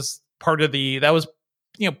 that was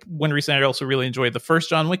one reason I also really enjoyed the first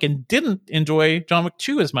John Wick and didn't enjoy John Wick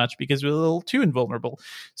 2 as much, because it was a little too invulnerable.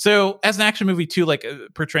 So as an action movie too, like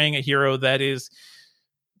portraying a hero that is,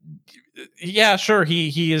 sure,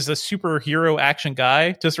 he is a superhero action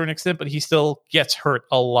guy to a certain extent, but he still gets hurt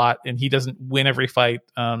a lot and he doesn't win every fight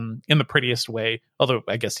in the prettiest way. Although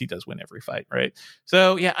I guess he does win every fight, right?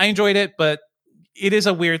 So yeah, I enjoyed it, but it is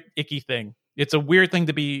a weird, icky thing. It's a weird thing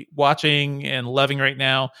to be watching and loving right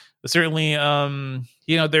now. But certainly,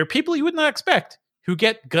 there are people you would not expect who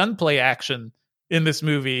get gunplay action in this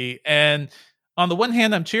movie. And on the one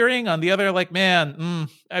hand, I'm cheering. On the other, like, man,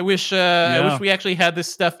 I wish we actually had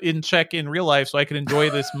this stuff in check in real life so I could enjoy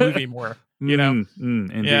this movie more. Indeed.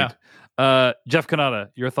 Yeah. Jeff Kanata,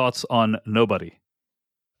 your thoughts on Nobody?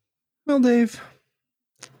 Well, Dave,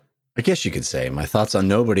 I guess you could say my thoughts on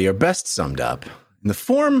Nobody are best summed up in the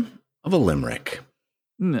form of a limerick.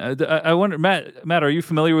 I wonder, Matt, are you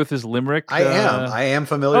familiar with his limerick? I am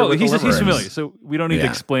familiar with he's limericks. familiar, so we don't need to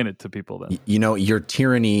explain it to people then. Your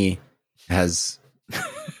tyranny has...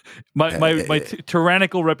 my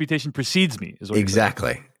tyrannical reputation precedes me. Is what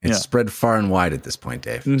exactly. It's spread far and wide at this point,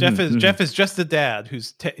 Dave. Jeff is just a dad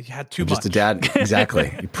who's had too much. Just a dad,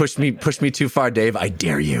 exactly. You pushed me too far, Dave. I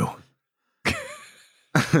dare you.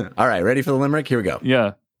 All right, ready for the limerick? Here we go.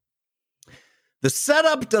 Yeah. The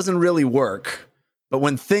setup doesn't really work, but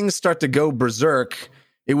when things start to go berserk,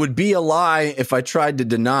 it would be a lie if I tried to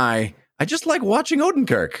deny. I just like watching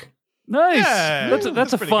Odenkirk. Nice. Yeah,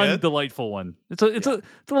 that's a pretty fun, good. delightful one. It's a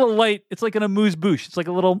little light. It's like an amuse-bouche. It's like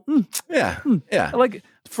a little Yeah. I like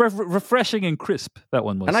refreshing and crisp. That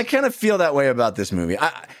one was. And I kind of feel that way about this movie.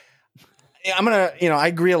 I'm gonna, I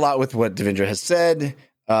agree a lot with what Devendra has said.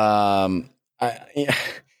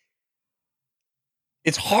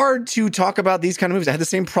 It's hard to talk about these kind of movies. I had the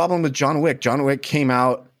same problem with John Wick. John Wick came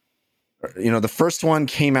out, the first one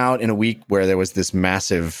came out in a week where there was this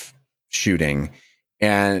massive shooting.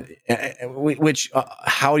 And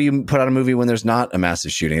how do you put out a movie when there's not a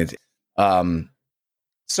massive shooting?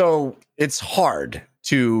 So it's hard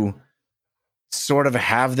to sort of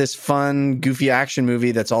have this fun, goofy action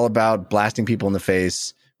movie that's all about blasting people in the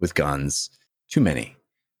face with guns. Too many.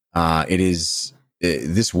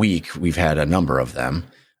 This week we've had a number of them.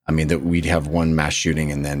 I mean, that we'd have one mass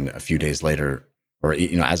shooting, and then a few days later, or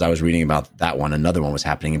as I was reading about that one, another one was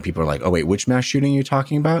happening, and people are like, "Oh wait, which mass shooting are you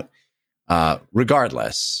talking about?"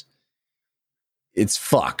 Regardless, it's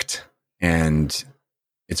fucked, and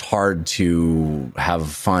it's hard to have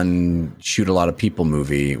fun, shoot a lot of people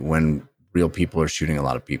movie when real people are shooting a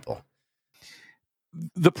lot of people.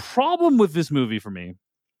 The problem with this movie for me,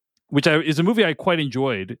 which is a movie I quite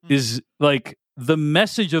enjoyed, is like the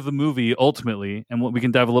message of the movie ultimately, and what we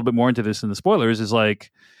can dive a little bit more into this in the spoilers, is like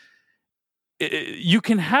you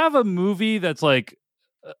can have a movie that's like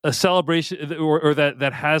a celebration or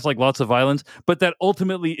that has like lots of violence, but that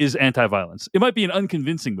ultimately is anti-violence. It might be an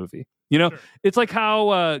unconvincing movie. Sure. It's like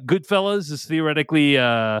how Goodfellas is theoretically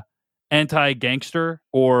anti-gangster,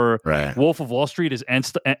 or Right. Wolf of Wall Street is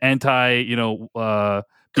anti,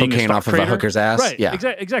 Cocaine off of a hooker's ass. Right. Yeah.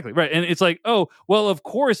 Exactly. Right. And it's like, oh, well, of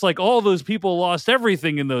course, like all those people lost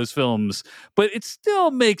everything in those films, but it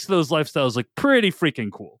still makes those lifestyles like pretty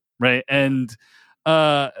freaking cool. Right. And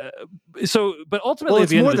but ultimately,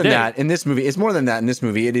 it's more than that in this movie. It's more than that in this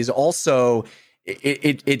movie. It is also,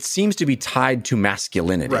 it seems to be tied to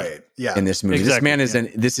masculinity. Right. Yeah. In this movie,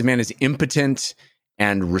 Exactly. This man is impotent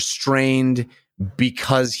and restrained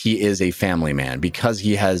because he is a family man, because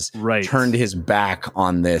he has turned his back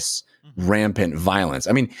on this rampant violence.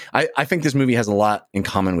 I mean, I think this movie has a lot in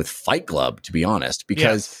common with Fight Club, to be honest,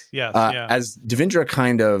 because as Devendra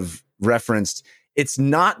kind of referenced, it's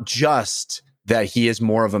not just that he is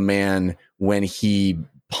more of a man when he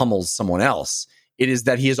pummels someone else. It is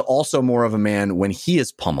that he is also more of a man when he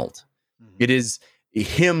is pummeled. It is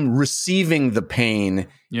him receiving the pain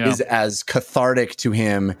is as cathartic to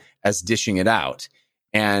him as dishing it out.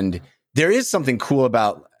 And there is something cool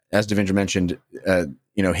about, as Devendra mentioned,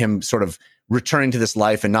 him sort of returning to this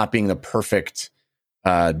life and not being the perfect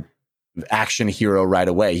action hero right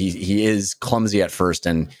away. He is clumsy at first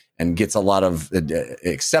and gets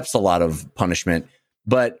accepts a lot of punishment,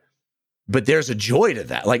 but there's a joy to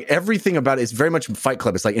that. Like everything about it is very much Fight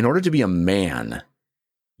Club. It's like, in order to be a man,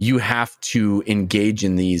 you have to engage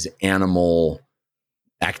in these animal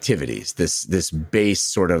activities, this base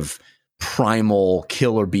sort of primal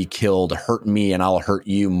kill or be killed, hurt me and I'll hurt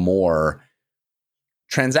you more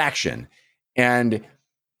transaction. And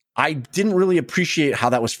I didn't really appreciate how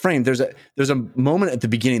that was framed. There's a moment at the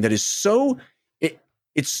beginning that is so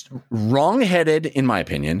it's wrong-headed in my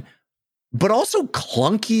opinion, but also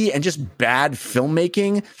clunky and just bad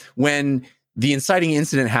filmmaking when the inciting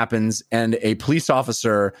incident happens and a police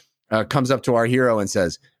officer comes up to our hero and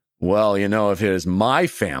says, "Well, if it is my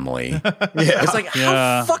family." It's like,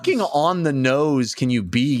 how fucking on the nose can you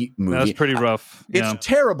be, movie? That's pretty rough. It's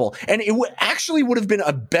terrible. And it actually would have been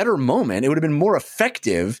a better moment. It would have been more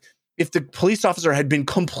effective if the police officer had been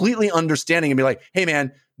completely understanding and be like, "Hey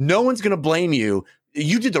man, no one's going to blame you.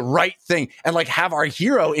 You did the right thing." And like have our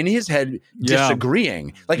hero in his head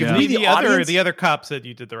disagreeing. Like if we, the audience, the other cop said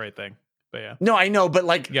you did the right thing. But yeah. No, I know, but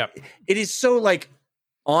like it is so like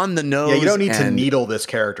on the nose. Yeah, you don't need to needle this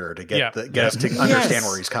character to get us to understand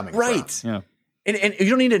where he's coming from. Right. Yeah. And you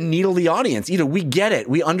don't need to needle the audience either. We get it.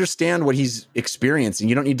 We understand what he's experiencing.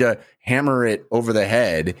 You don't need to hammer it over the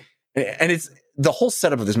head. And it's the whole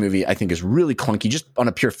setup of this movie, I think, is really clunky, just on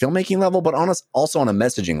a pure filmmaking level, but also on a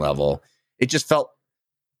messaging level. It just felt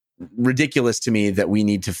ridiculous to me that we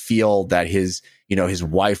need to feel that his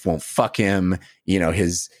wife won't fuck him,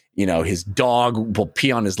 his his dog will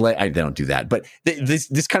pee on his leg. They don't do that, but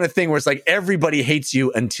this kind of thing where it's like everybody hates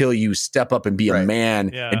you until you step up and be a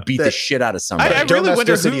man and beat the shit out of somebody. I really wonder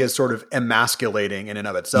Domesticity is sort of emasculating in and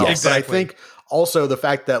of itself. Yes. But I think also the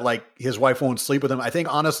fact that like his wife won't sleep with him, I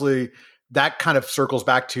think honestly that kind of circles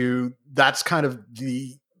back to that's kind of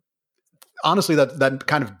the honestly that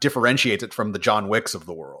kind of differentiates it from the John Wicks of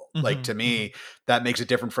the world. Mm-hmm. Like to me, that makes it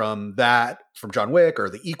different from John Wick or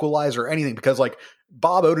the Equalizer or anything, because like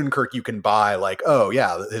Bob Odenkirk, you can buy like, oh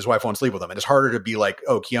yeah, his wife won't sleep with him. And it's harder to be like,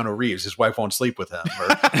 oh, Keanu Reeves, his wife won't sleep with him, or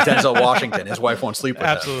Denzel Washington, his wife won't sleep with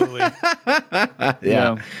Absolutely. him.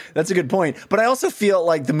 Yeah, that's a good point. But I also feel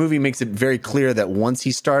like the movie makes it very clear that once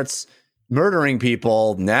he starts murdering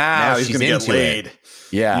people, now he's she's going to into get laid. it.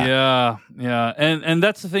 Yeah. And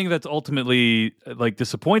that's the thing that's ultimately like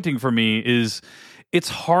disappointing for me is it's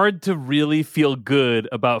hard to really feel good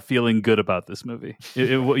about feeling good about this movie.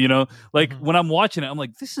 When I'm watching it, I'm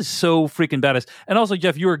like, this is so freaking badass. And also,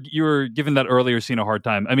 Jeff, you were giving that earlier scene a hard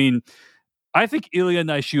time. I mean, I think Ilya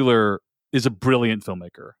Naishuller is a brilliant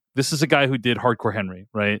filmmaker. This is a guy who did Hardcore Henry,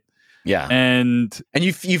 right? Yeah. And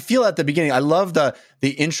you feel at the beginning, I love the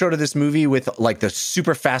intro to this movie with like the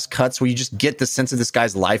super fast cuts where you just get the sense of this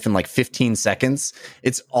guy's life in like 15 seconds.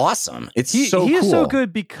 It's awesome. He cool. Is so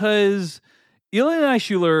good because Ilya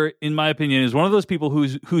Naishuller, in my opinion, is one of those people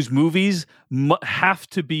whose movies have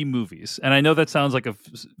to be movies. And I know that sounds like a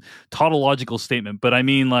tautological statement, but I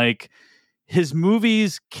mean like his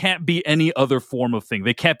movies can't be any other form of thing.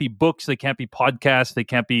 They can't be books. They can't be podcasts. They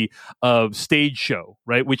can't be a stage show,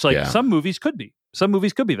 right? Which some movies could be. Some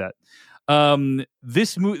movies could be that.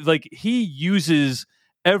 This movie, like he uses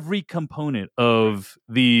every component of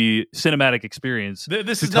the cinematic experience.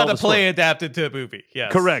 This is not a play adapted to a movie.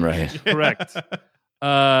 Yes. Correct. Right. Correct.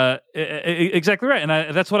 Exactly right.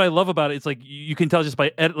 And that's what I love about it. It's like you can tell just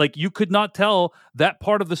by like you could not tell that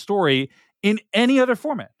part of the story in any other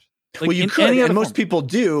format. Like well, you could, and most people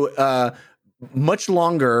do. Much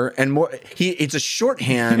longer and more. It's a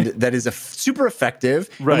shorthand that is super effective.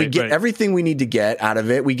 Right, and we get everything we need to get out of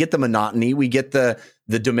it. We get the monotony. We get the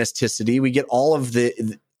domesticity. We get all of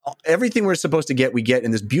everything we're supposed to get. We get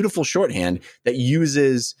in this beautiful shorthand that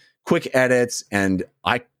uses quick edits and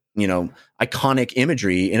iconic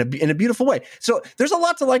imagery in a beautiful way. So there's a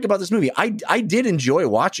lot to like about this movie. I did enjoy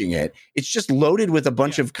watching it. It's just loaded with a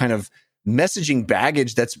bunch of kind of messaging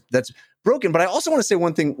baggage that's broken. But I also want to say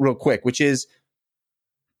one thing real quick, which is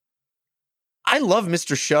I love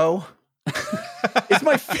Mr. Show. It's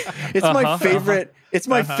my favorite. It's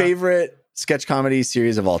my favorite sketch comedy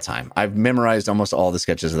series of all time. I've memorized almost all the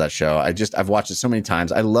sketches of that show. I've watched it so many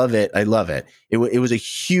times. I love it. It was a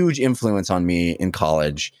huge influence on me in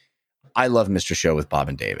college. I love Mr. Show with Bob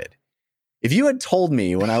and David. If you had told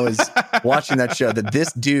me when I was watching that show that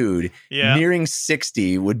this dude nearing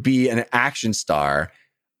 60 would be an action star,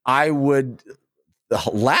 I would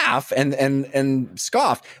laugh and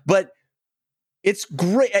scoff. But it's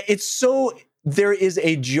great. There is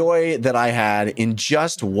a joy that I had in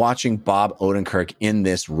just watching Bob Odenkirk in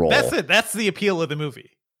this role. That's it. That's the appeal of the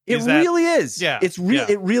movie. It really is. Yeah. It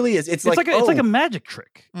really is. It's like a magic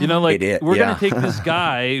trick. You know, like we're yeah. going to take this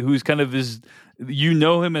guy who's kind of this,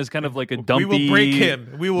 him as kind of like a dumpy, we will break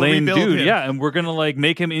him. We will lame rebuild dude. him. Yeah. And we're going to like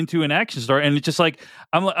make him into an action star. And it's just like,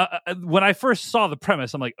 I'm when I first saw the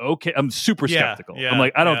premise, I'm like, okay, I'm super skeptical. I'm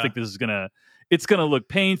like, I don't think this is it's going to look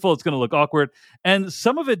painful. It's going to look awkward. And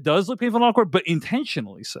some of it does look painful and awkward, but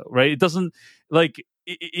intentionally so, right? It doesn't like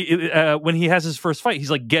when he has his first fight, he's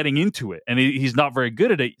like getting into it and he's not very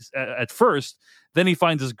good at it at first. Then he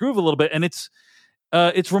finds his groove a little bit and it's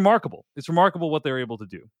remarkable. It's remarkable what they're able to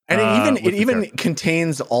do. And it even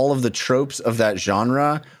contains all of the tropes of that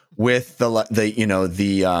genre with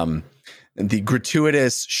the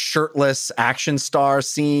gratuitous shirtless action star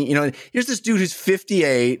scene. You know, here's this dude who's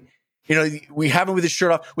 58. You know, we have him with his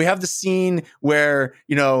shirt off. We have the scene where,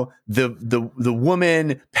 you know, the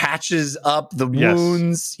woman patches up the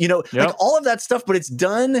wounds, you know, like all of that stuff, but it's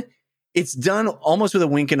done almost with a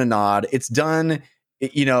wink and a nod. It's done,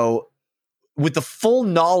 you know, with the full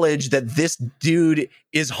knowledge that this dude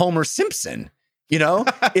is Homer Simpson. You know,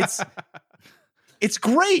 it's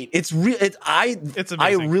great. It's amazing.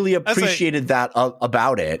 I really appreciated that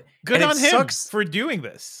about it. Good and on him for doing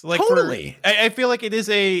this. Like totally. I feel like it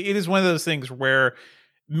is one of those things where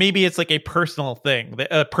maybe it's like a personal thing,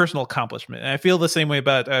 a personal accomplishment. And I feel the same way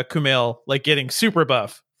about Kumail, like getting super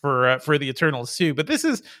buff for the Eternals too. But this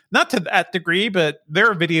is not to that degree. But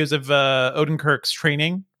there are videos of Odenkirk's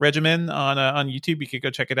training regimen on YouTube. You could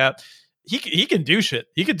go check it out. he can do shit.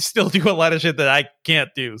 He can still do a lot of shit that I can't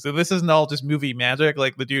do. So this isn't all just movie magic.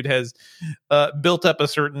 Like the dude has built up a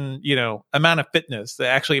certain amount of fitness that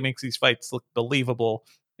actually makes these fights look believable.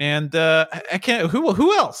 And I can't.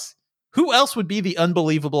 Who else? Who else would be the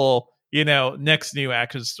unbelievable next new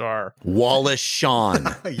action star? Wallace Shawn.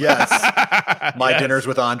 Yes. My Yes. dinners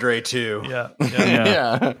with Andre too.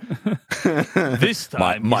 Yeah. This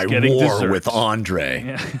time, my he's getting war dessert. with Andre.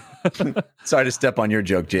 Yeah. Sorry to step on your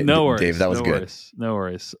joke, No worries, Dave. That was good. No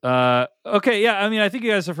worries. Okay, yeah. I mean, I think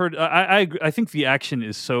you guys have heard. I think the action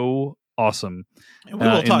is so awesome We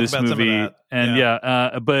will in talk this about movie, some of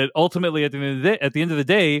that. and but ultimately, at the end of the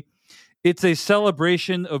day, it's a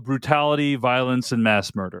celebration of brutality, violence, and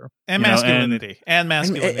mass murder, and masculinity, and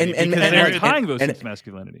masculinity, and- because and they're- they're tying those and- things to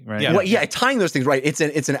masculinity, right? Yeah. Well, yeah, tying those things right. It's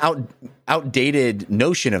an outdated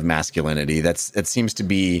notion of masculinity that seems to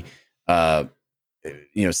be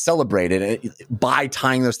celebrated by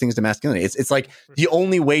tying those things to masculinity. It's like the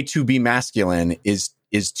only way to be masculine is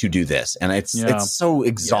to do this, and it's so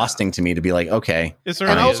exhausting to me to be like, okay.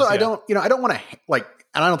 And also, I don't want to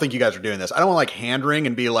and I don't think you guys are doing this. I don't want to hand wring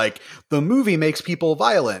and be like, the movie makes people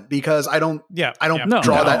violent, because I don't draw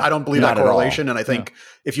that. I don't believe that correlation. And I think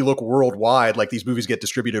if you look worldwide, like these movies get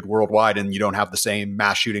distributed worldwide and you don't have the same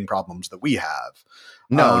mass shooting problems that we have.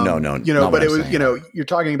 No. But it was, you're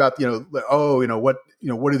talking about, what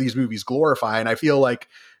do these movies glorify? And I feel like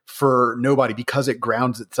for Nobody, because it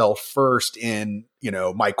grounds itself first in,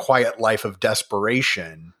 my quiet life of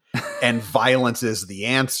desperation and violence is the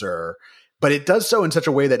answer, but it does so in such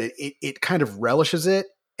a way that it kind of relishes it.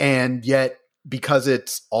 And yet, because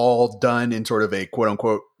it's all done in sort of a quote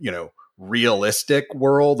unquote, realistic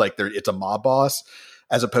world, like it's a mob boss,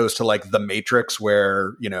 as opposed to like The Matrix,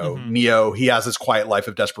 where, Neo, he has this quiet life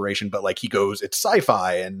of desperation, but like it's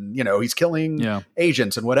sci-fi and, he's killing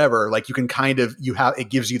agents and whatever. Like you can it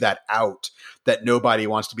gives you that out that Nobody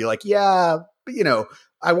wants to be like, yeah, but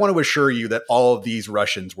I want to assure you that all of these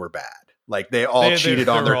Russians were bad. Like they all cheated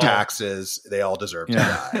on their taxes. They all deserve to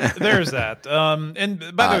die. There's that.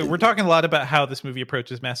 And by the way, we're talking a lot about how this movie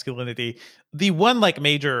approaches masculinity. The one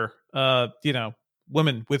major,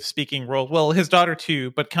 woman with speaking role, well, his daughter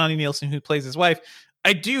too, but Connie Nielsen, who plays his wife,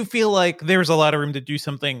 I do feel like there's a lot of room to do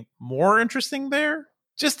something more interesting there.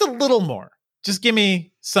 Just a little more. Just give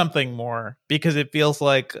me something more, because it feels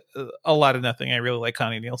like a lot of nothing. I really like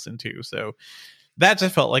Connie Nielsen too, so that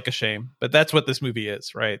just felt like a shame, but that's what this movie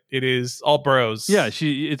is, right? It is all bros. Yeah,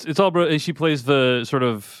 it's all bro. She plays the sort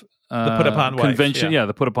of the put upon convention. wife, yeah,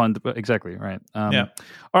 the put upon, exactly right. Yeah.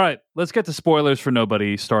 All right, let's get to spoilers for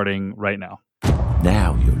Nobody starting right now.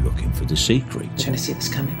 Now you're looking for the secret. You're gonna see this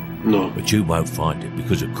coming. No, But you won't find it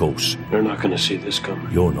because, of course, you're not going to see this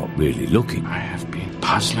coming. you're not really looking. I have been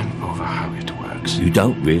puzzling over how it works. You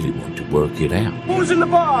don't really want to work it out. Who's in the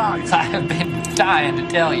box? I have been dying to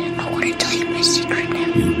tell you. I want to tell you my secret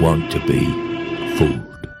now. You want to be fooled.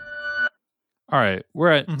 All right,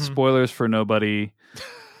 we're at spoilers for Nobody.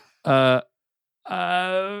 Random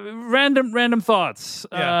thoughts.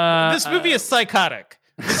 This movie is psychotic.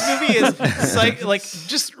 This movie is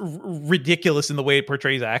just ridiculous in the way it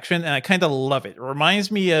portrays action, and I kind of love it. It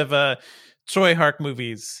reminds me of Troy Hark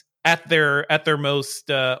movies at their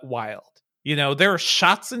most wild. There are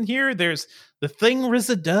shots in here. There's the thing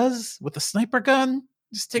RZA does with the sniper gun,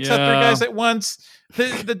 just takes out 3 guys at once.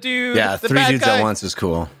 The dude, Yeah, the 3 bad dudes guy, at once is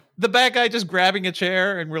cool. the bad guy just grabbing a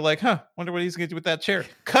chair, and we're like, wonder what he's going to do with that chair.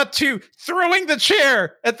 Cut to throwing the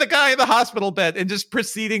chair at the guy in the hospital bed and just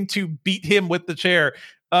proceeding to beat him with the chair.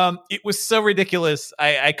 It was so ridiculous.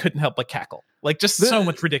 I couldn't help but cackle. So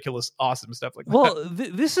much ridiculous, awesome stuff like that. Well,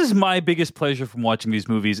 this is my biggest pleasure from watching these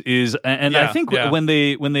movies I think when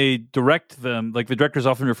they direct them, like the directors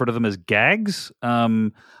often refer to them as gags.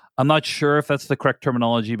 I'm not sure if that's the correct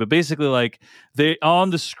terminology, but basically like they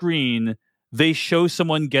on the screen, they show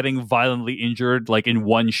someone getting violently injured, like in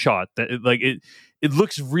one shot. It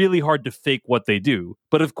looks really hard to fake what they do.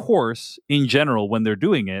 But of course, in general, when they're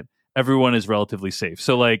doing it, everyone is relatively safe.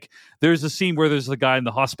 So like there's a scene where there's the guy in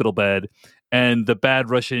the hospital bed and the bad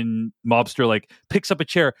Russian mobster like picks up a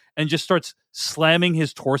chair and just starts slamming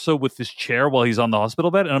his torso with this chair while he's on the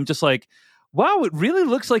hospital bed. And I'm just like, wow, it really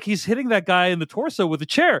looks like he's hitting that guy in the torso with a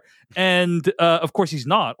chair. And of course he's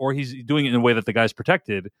not, or he's doing it in a way that the guy's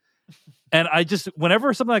protected. And I just,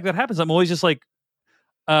 whenever something like that happens, I'm always just like,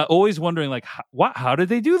 always wondering like, how did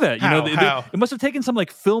they do that? It must have taken some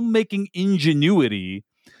like filmmaking ingenuity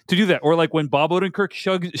to do that. Or like when Bob Odenkirk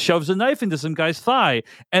shoves a knife into some guy's thigh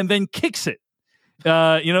and then kicks it,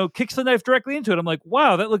 kicks the knife directly into it. I'm like,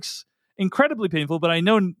 wow, that looks incredibly painful, but I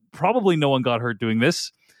know probably no one got hurt doing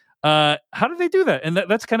this. How did they do that? And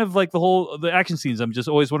that's kind of like the action scenes. I'm just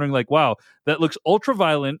always wondering, like, wow, that looks ultra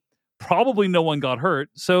violent. Probably no one got hurt.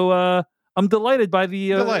 So I'm delighted by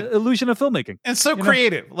the illusion of filmmaking. And so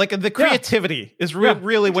creative. Like the creativity is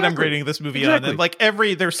really what I'm grading this movie on. And like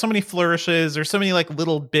there's so many flourishes, there's so many like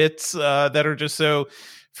little bits that are just so,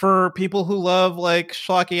 for people who love like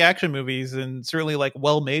schlocky action movies and certainly like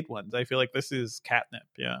well-made ones, I feel like this is catnip.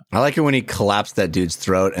 Yeah. I like it when he collapsed that dude's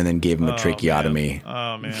throat and then gave him a tracheotomy.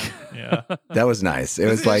 Oh man. Yeah. That was nice. It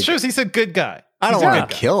was like, shows he's a good guy. I don't want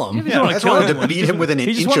to kill him. Yeah, I just wanted to beat him within an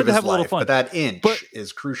inch of his life, fun. but that inch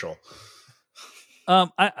is crucial.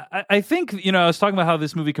 I think, I was talking about how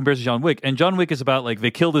this movie compares to John Wick, and John Wick is about like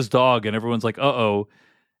they killed his dog and everyone's like, uh-oh.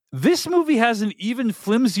 This movie has an even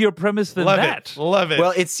flimsier premise than that. Love it.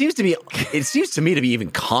 Well, it seems to me to be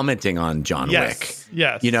even commenting on John Wick.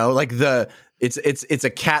 Yes. Like it's a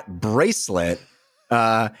cat bracelet.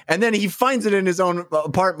 And then he finds it in his own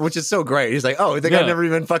apartment, which is so great. He's like, "Oh, the guy never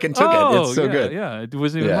even fucking took it." It's so good. Yeah, it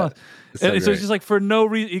wasn't even lost. So it's just like for no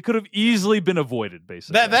reason, it could have easily been avoided.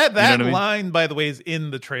 Basically, that line, by the way, is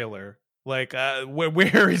in the trailer. Like,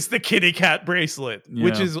 where is the kitty cat bracelet? Yeah.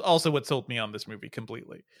 Which is also what sold me on this movie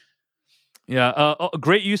completely. Yeah,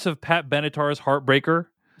 great use of Pat Benatar's Heartbreaker.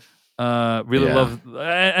 Really love,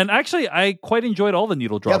 and actually, I quite enjoyed all the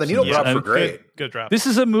needle drops. Yeah, the needle drops were great. Good drop. This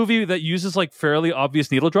is a movie that uses like fairly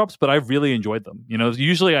obvious needle drops, but I really enjoyed them.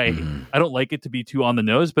 Usually I don't like it to be too on the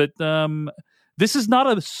nose, but this is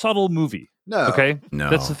not a subtle movie. No, okay,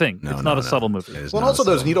 no, that's the thing. It's not a subtle movie. Well, and also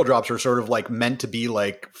those needle drops are sort of like meant to be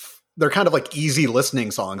like. They're kind of like easy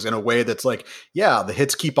listening songs in a way that's like, the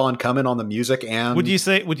hits keep on coming on the music. And would you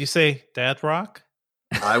say dad rock?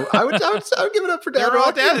 I would give it up for dad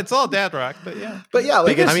rock. It's all dad rock, but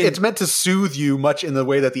like it's meant to soothe you much in the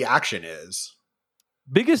way that the action is.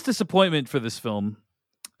 Biggest disappointment for this film,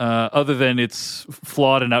 other than its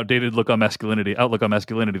flawed and outdated outlook on masculinity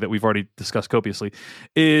that we've already discussed copiously,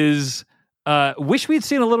 is wish we'd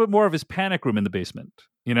seen a little bit more of his panic room in the basement.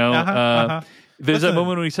 There's that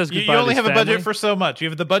moment when he says goodbye. You only to have his a budget family. for so much. You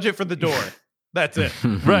have the budget for the door. That's it.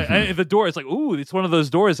 Right. And the door, it's like, ooh, it's one of those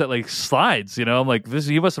doors that like slides, I'm like,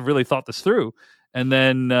 he must have really thought this through. And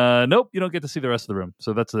then, nope, you don't get to see the rest of the room.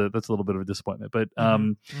 So that's a little bit of a disappointment. But, I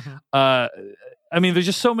mean, there's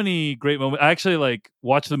just so many great moments. I actually like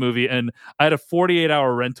watched the movie and I had a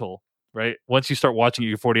 48-hour rental, right? Once you start watching it,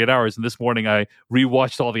 you're 48 hours. And this morning I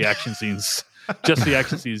rewatched all the action scenes. Just the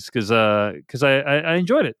action scenes because I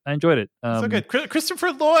enjoyed it. So good.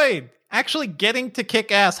 Christopher Lloyd actually getting to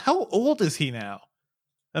kick ass. How old is he now?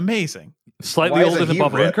 Amazing. Slightly older than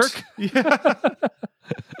Bob Odenkirk.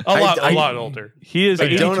 A lot older. He is. I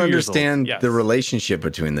don't understand Yes. the relationship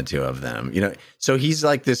between the two of them. So he's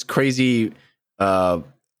like this crazy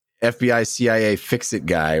FBI, CIA fix-it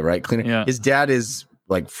guy, right? Yeah. His dad is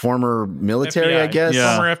like former military, FBI. I guess.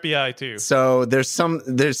 Yeah. Former FBI too. So there's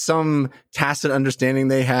some tacit understanding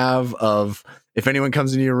they have of if anyone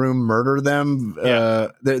comes into your room, murder them.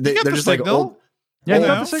 They're just like old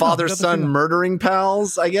father-son murdering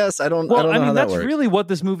pals, I guess. I don't know how that that's works. really what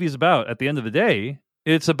this movie is about. At the end of the day,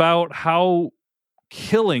 it's about how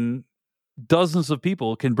killing dozens of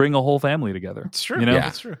people can bring a whole family together. It's true.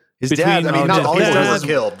 It's true. His dad, not all his was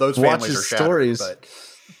killed. Those families are shattered, stories. But.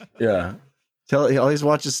 Yeah. He always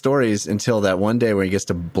watches stories until that one day where he gets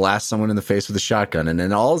to blast someone in the face with a shotgun, and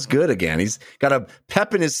then all's good again. He's got a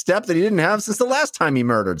pep in his step that he didn't have since the last time he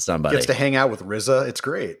murdered somebody. Gets to hang out with RZA. It's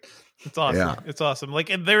great. It's awesome. Yeah. It's awesome. Like,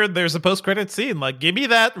 and there's a post-credit scene. Like, give me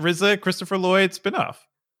that RZA Christopher Lloyd spinoff.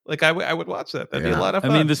 Like, I would watch that. That'd be a lot of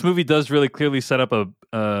fun. I mean, this movie does really clearly set up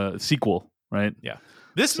a sequel, right? Yeah.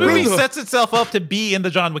 This movie sets itself up to be in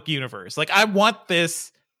the John Wick universe. Like, I want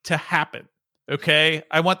this to happen. Okay,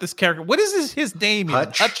 I want this character. What is his name?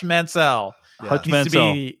 Hutch Mansell. Yeah. Hutch Needs Mansell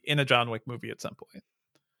to be in a John Wick movie at some point.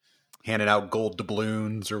 Handing out gold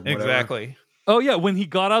doubloons or whatever. Exactly. Oh yeah, when he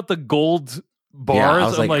got out the gold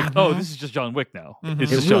bars, I'm like, oh, this is just John Wick now. Mm-hmm.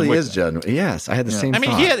 It's It just really John Wick is now. John. Yes, I had the same. I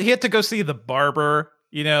mean, thought. he had to go see the barber.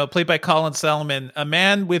 Played by Colin Salmon, a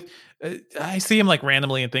man with. I see him like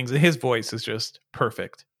randomly in things, and his voice is just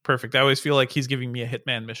perfect. Perfect. I always feel like he's giving me a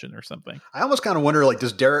hitman mission or something. I almost kind of wonder, like,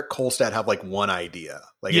 does Derek Kolstad have like one idea?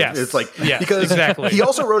 Like, yes. it's like, yes, because exactly. he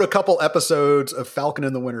also wrote a couple episodes of Falcon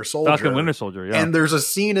and the Winter Soldier. Falcon Winter Soldier, yeah. And there's a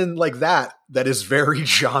scene in like that is very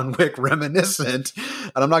John Wick reminiscent.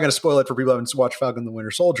 And I'm not going to spoil it for people who haven't watched Falcon and the Winter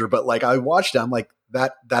Soldier, but like I watched it, I'm like,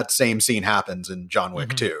 that same scene happens in John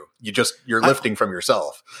Wick too. You're lifting from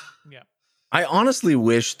yourself. Yeah. I honestly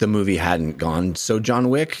wish the movie hadn't gone so John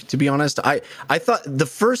Wick, to be honest. I thought the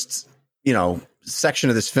first, section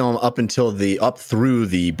of this film up through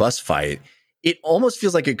the bus fight, it almost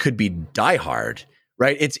feels like it could be Die Hard,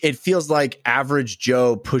 right? It feels like average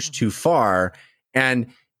Joe pushed too far. And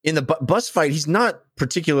in the bus fight, he's not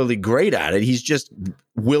particularly great at it. He's just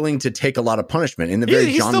willing to take a lot of punishment in the very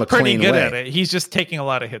he's John still pretty McClane good way. at it. He's just taking a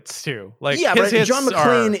lot of hits too. Like yeah, his but hits John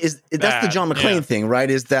McClane are that's the John bad. McClane Yeah. thing, right?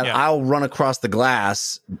 Is that Yeah. I'll run across the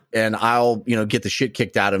glass and I'll get the shit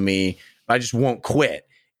kicked out of me. I just won't quit.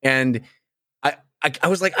 And I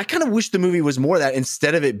was like, I kind of wish the movie was more of that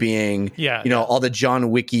instead of it being, all the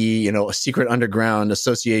John Wicky, a secret underground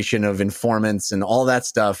association of informants and all that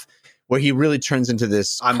stuff, where he really turns into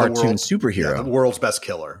this cartoon superhero. Yeah, the world's best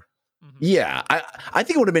killer. Yeah, I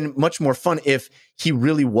think it would have been much more fun if he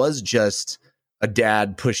really was just a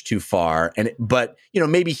dad pushed too far, but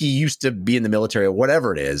maybe he used to be in the military or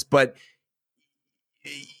whatever it is. But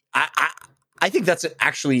I think that's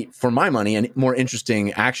actually, for my money, a more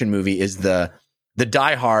interesting action movie is the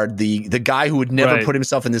Die Hard, the guy who would never put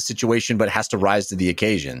himself in this situation but has to rise to the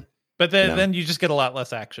occasion. But then you just get a lot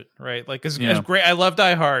less action, right? Like it's great. I love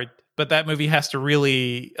Die Hard, but that movie has to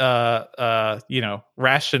really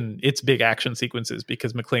ration its big action sequences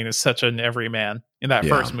because McClane is such an everyman in that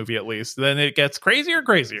first movie, at least. Then it gets crazier and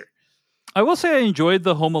crazier. I will say I enjoyed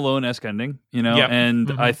the Home Alone-esque ending,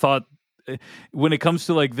 and I thought when it comes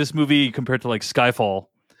to like this movie compared to like Skyfall,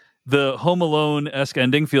 the Home Alone-esque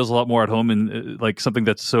ending feels a lot more at home in like something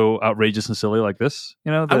that's so outrageous and silly like this.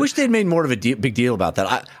 I wish they'd made more of a big deal about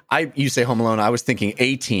that. You say Home Alone, I was thinking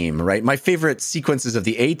A-Team, right? My favorite sequences of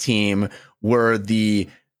the A-Team were the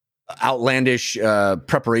outlandish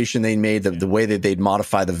preparation they made, the way that they'd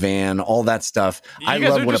modify the van, all that stuff. I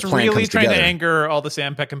love when a plan really comes together. trying to anger all the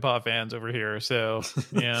Sam Peckinpah fans over here. So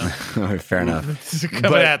yeah, fair enough.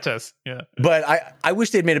 Coming at us. Yeah, but I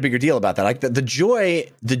wish they'd made a bigger deal about that. Like the joy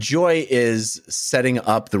is setting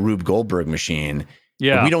up the Rube Goldberg machine.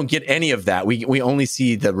 Yeah, we don't get any of that. We only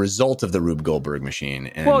see the result of the Rube Goldberg machine.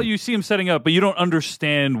 And well, you see him setting up, but you don't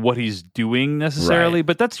understand what he's doing necessarily. Right.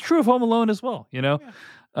 But that's true of Home Alone as well. Yeah.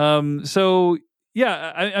 So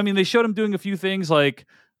yeah, I mean, they showed him doing a few things like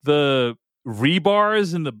the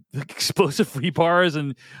rebars and the explosive rebars,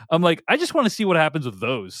 and I'm like, I just want to see what happens with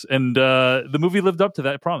those. And the movie lived up to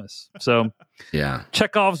that promise. So yeah,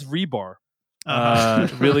 Chekhov's rebar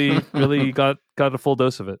really got a full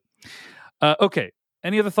dose of it. Okay,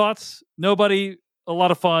 any other thoughts? Nobody. A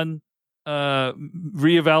lot of fun.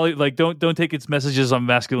 Reevaluate, like don't take its messages on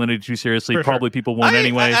masculinity too seriously. For Probably sure. people won't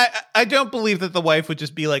anyway. I don't believe that the wife would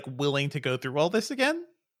just be like willing to go through all this again.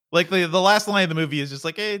 Like the last line of the movie is just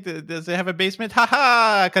like, hey, does it have a basement? Ha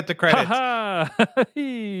ha! Cut the credits. Ha ha!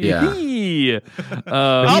 Yeah.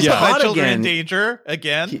 I'll He's put my hot children in again. danger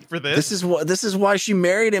again for this. This is why she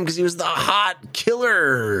married him, because he was the hot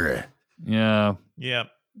killer. Yeah. Yeah.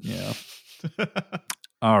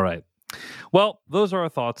 All right. Well, those are our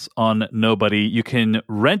thoughts on Nobody. You can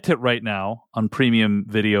rent it right now on premium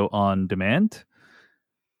video on demand.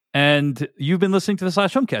 And you've been listening to the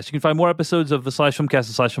Slash Filmcast. You can find more episodes of the Slash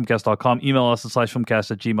Filmcast at slashfilmcast.com. Email us at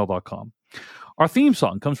slashfilmcast@gmail.com. Our theme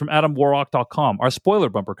song comes from adamwarrock.com. Our spoiler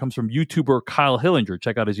bumper comes from YouTuber Kyle Hillinger.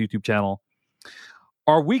 Check out his YouTube channel.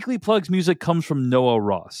 Our weekly plugs music comes from Noah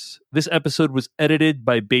Ross. This episode was edited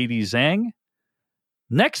by Beatty Zhang.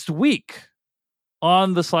 Next week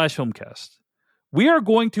on the Slash Filmcast, we are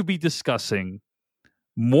going to be discussing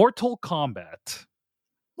Mortal Kombat.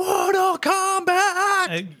 Mortal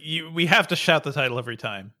Kombat! We have to shout the title every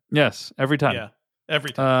time. Yes, every time. Yeah,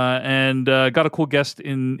 every time. And got a cool guest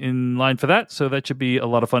in line for that, so that should be a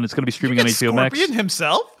lot of fun. It's going to be streaming on HBO Max. Scorpion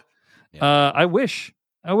himself? I wish.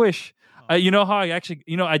 You know how I actually,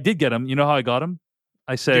 I did get him. You know how I got him?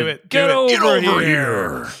 I said, get over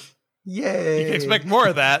here. Yay. You can expect more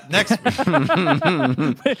of that next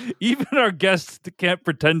week. Even our guests can't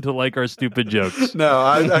pretend to like our stupid jokes. No,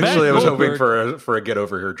 I was hoping Goldberg. for a get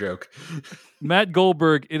over here joke. Matt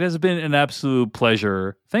Goldberg, it has been an absolute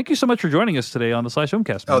pleasure. Thank you so much for joining us today on the Slash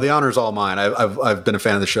Filmcast. Oh, the honor's all mine. I've been a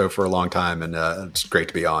fan of the show for a long time, and it's great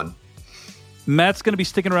to be on. Matt's going to be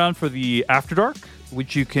sticking around for the After Dark,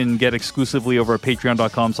 which you can get exclusively over at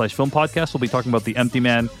patreon.com/filmpodcast. We'll be talking about The Empty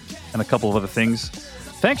Man and a couple of other things.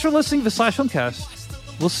 Thanks for listening to the Slash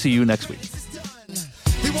Filmcast. We'll see you next week.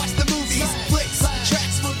 We watch the movies.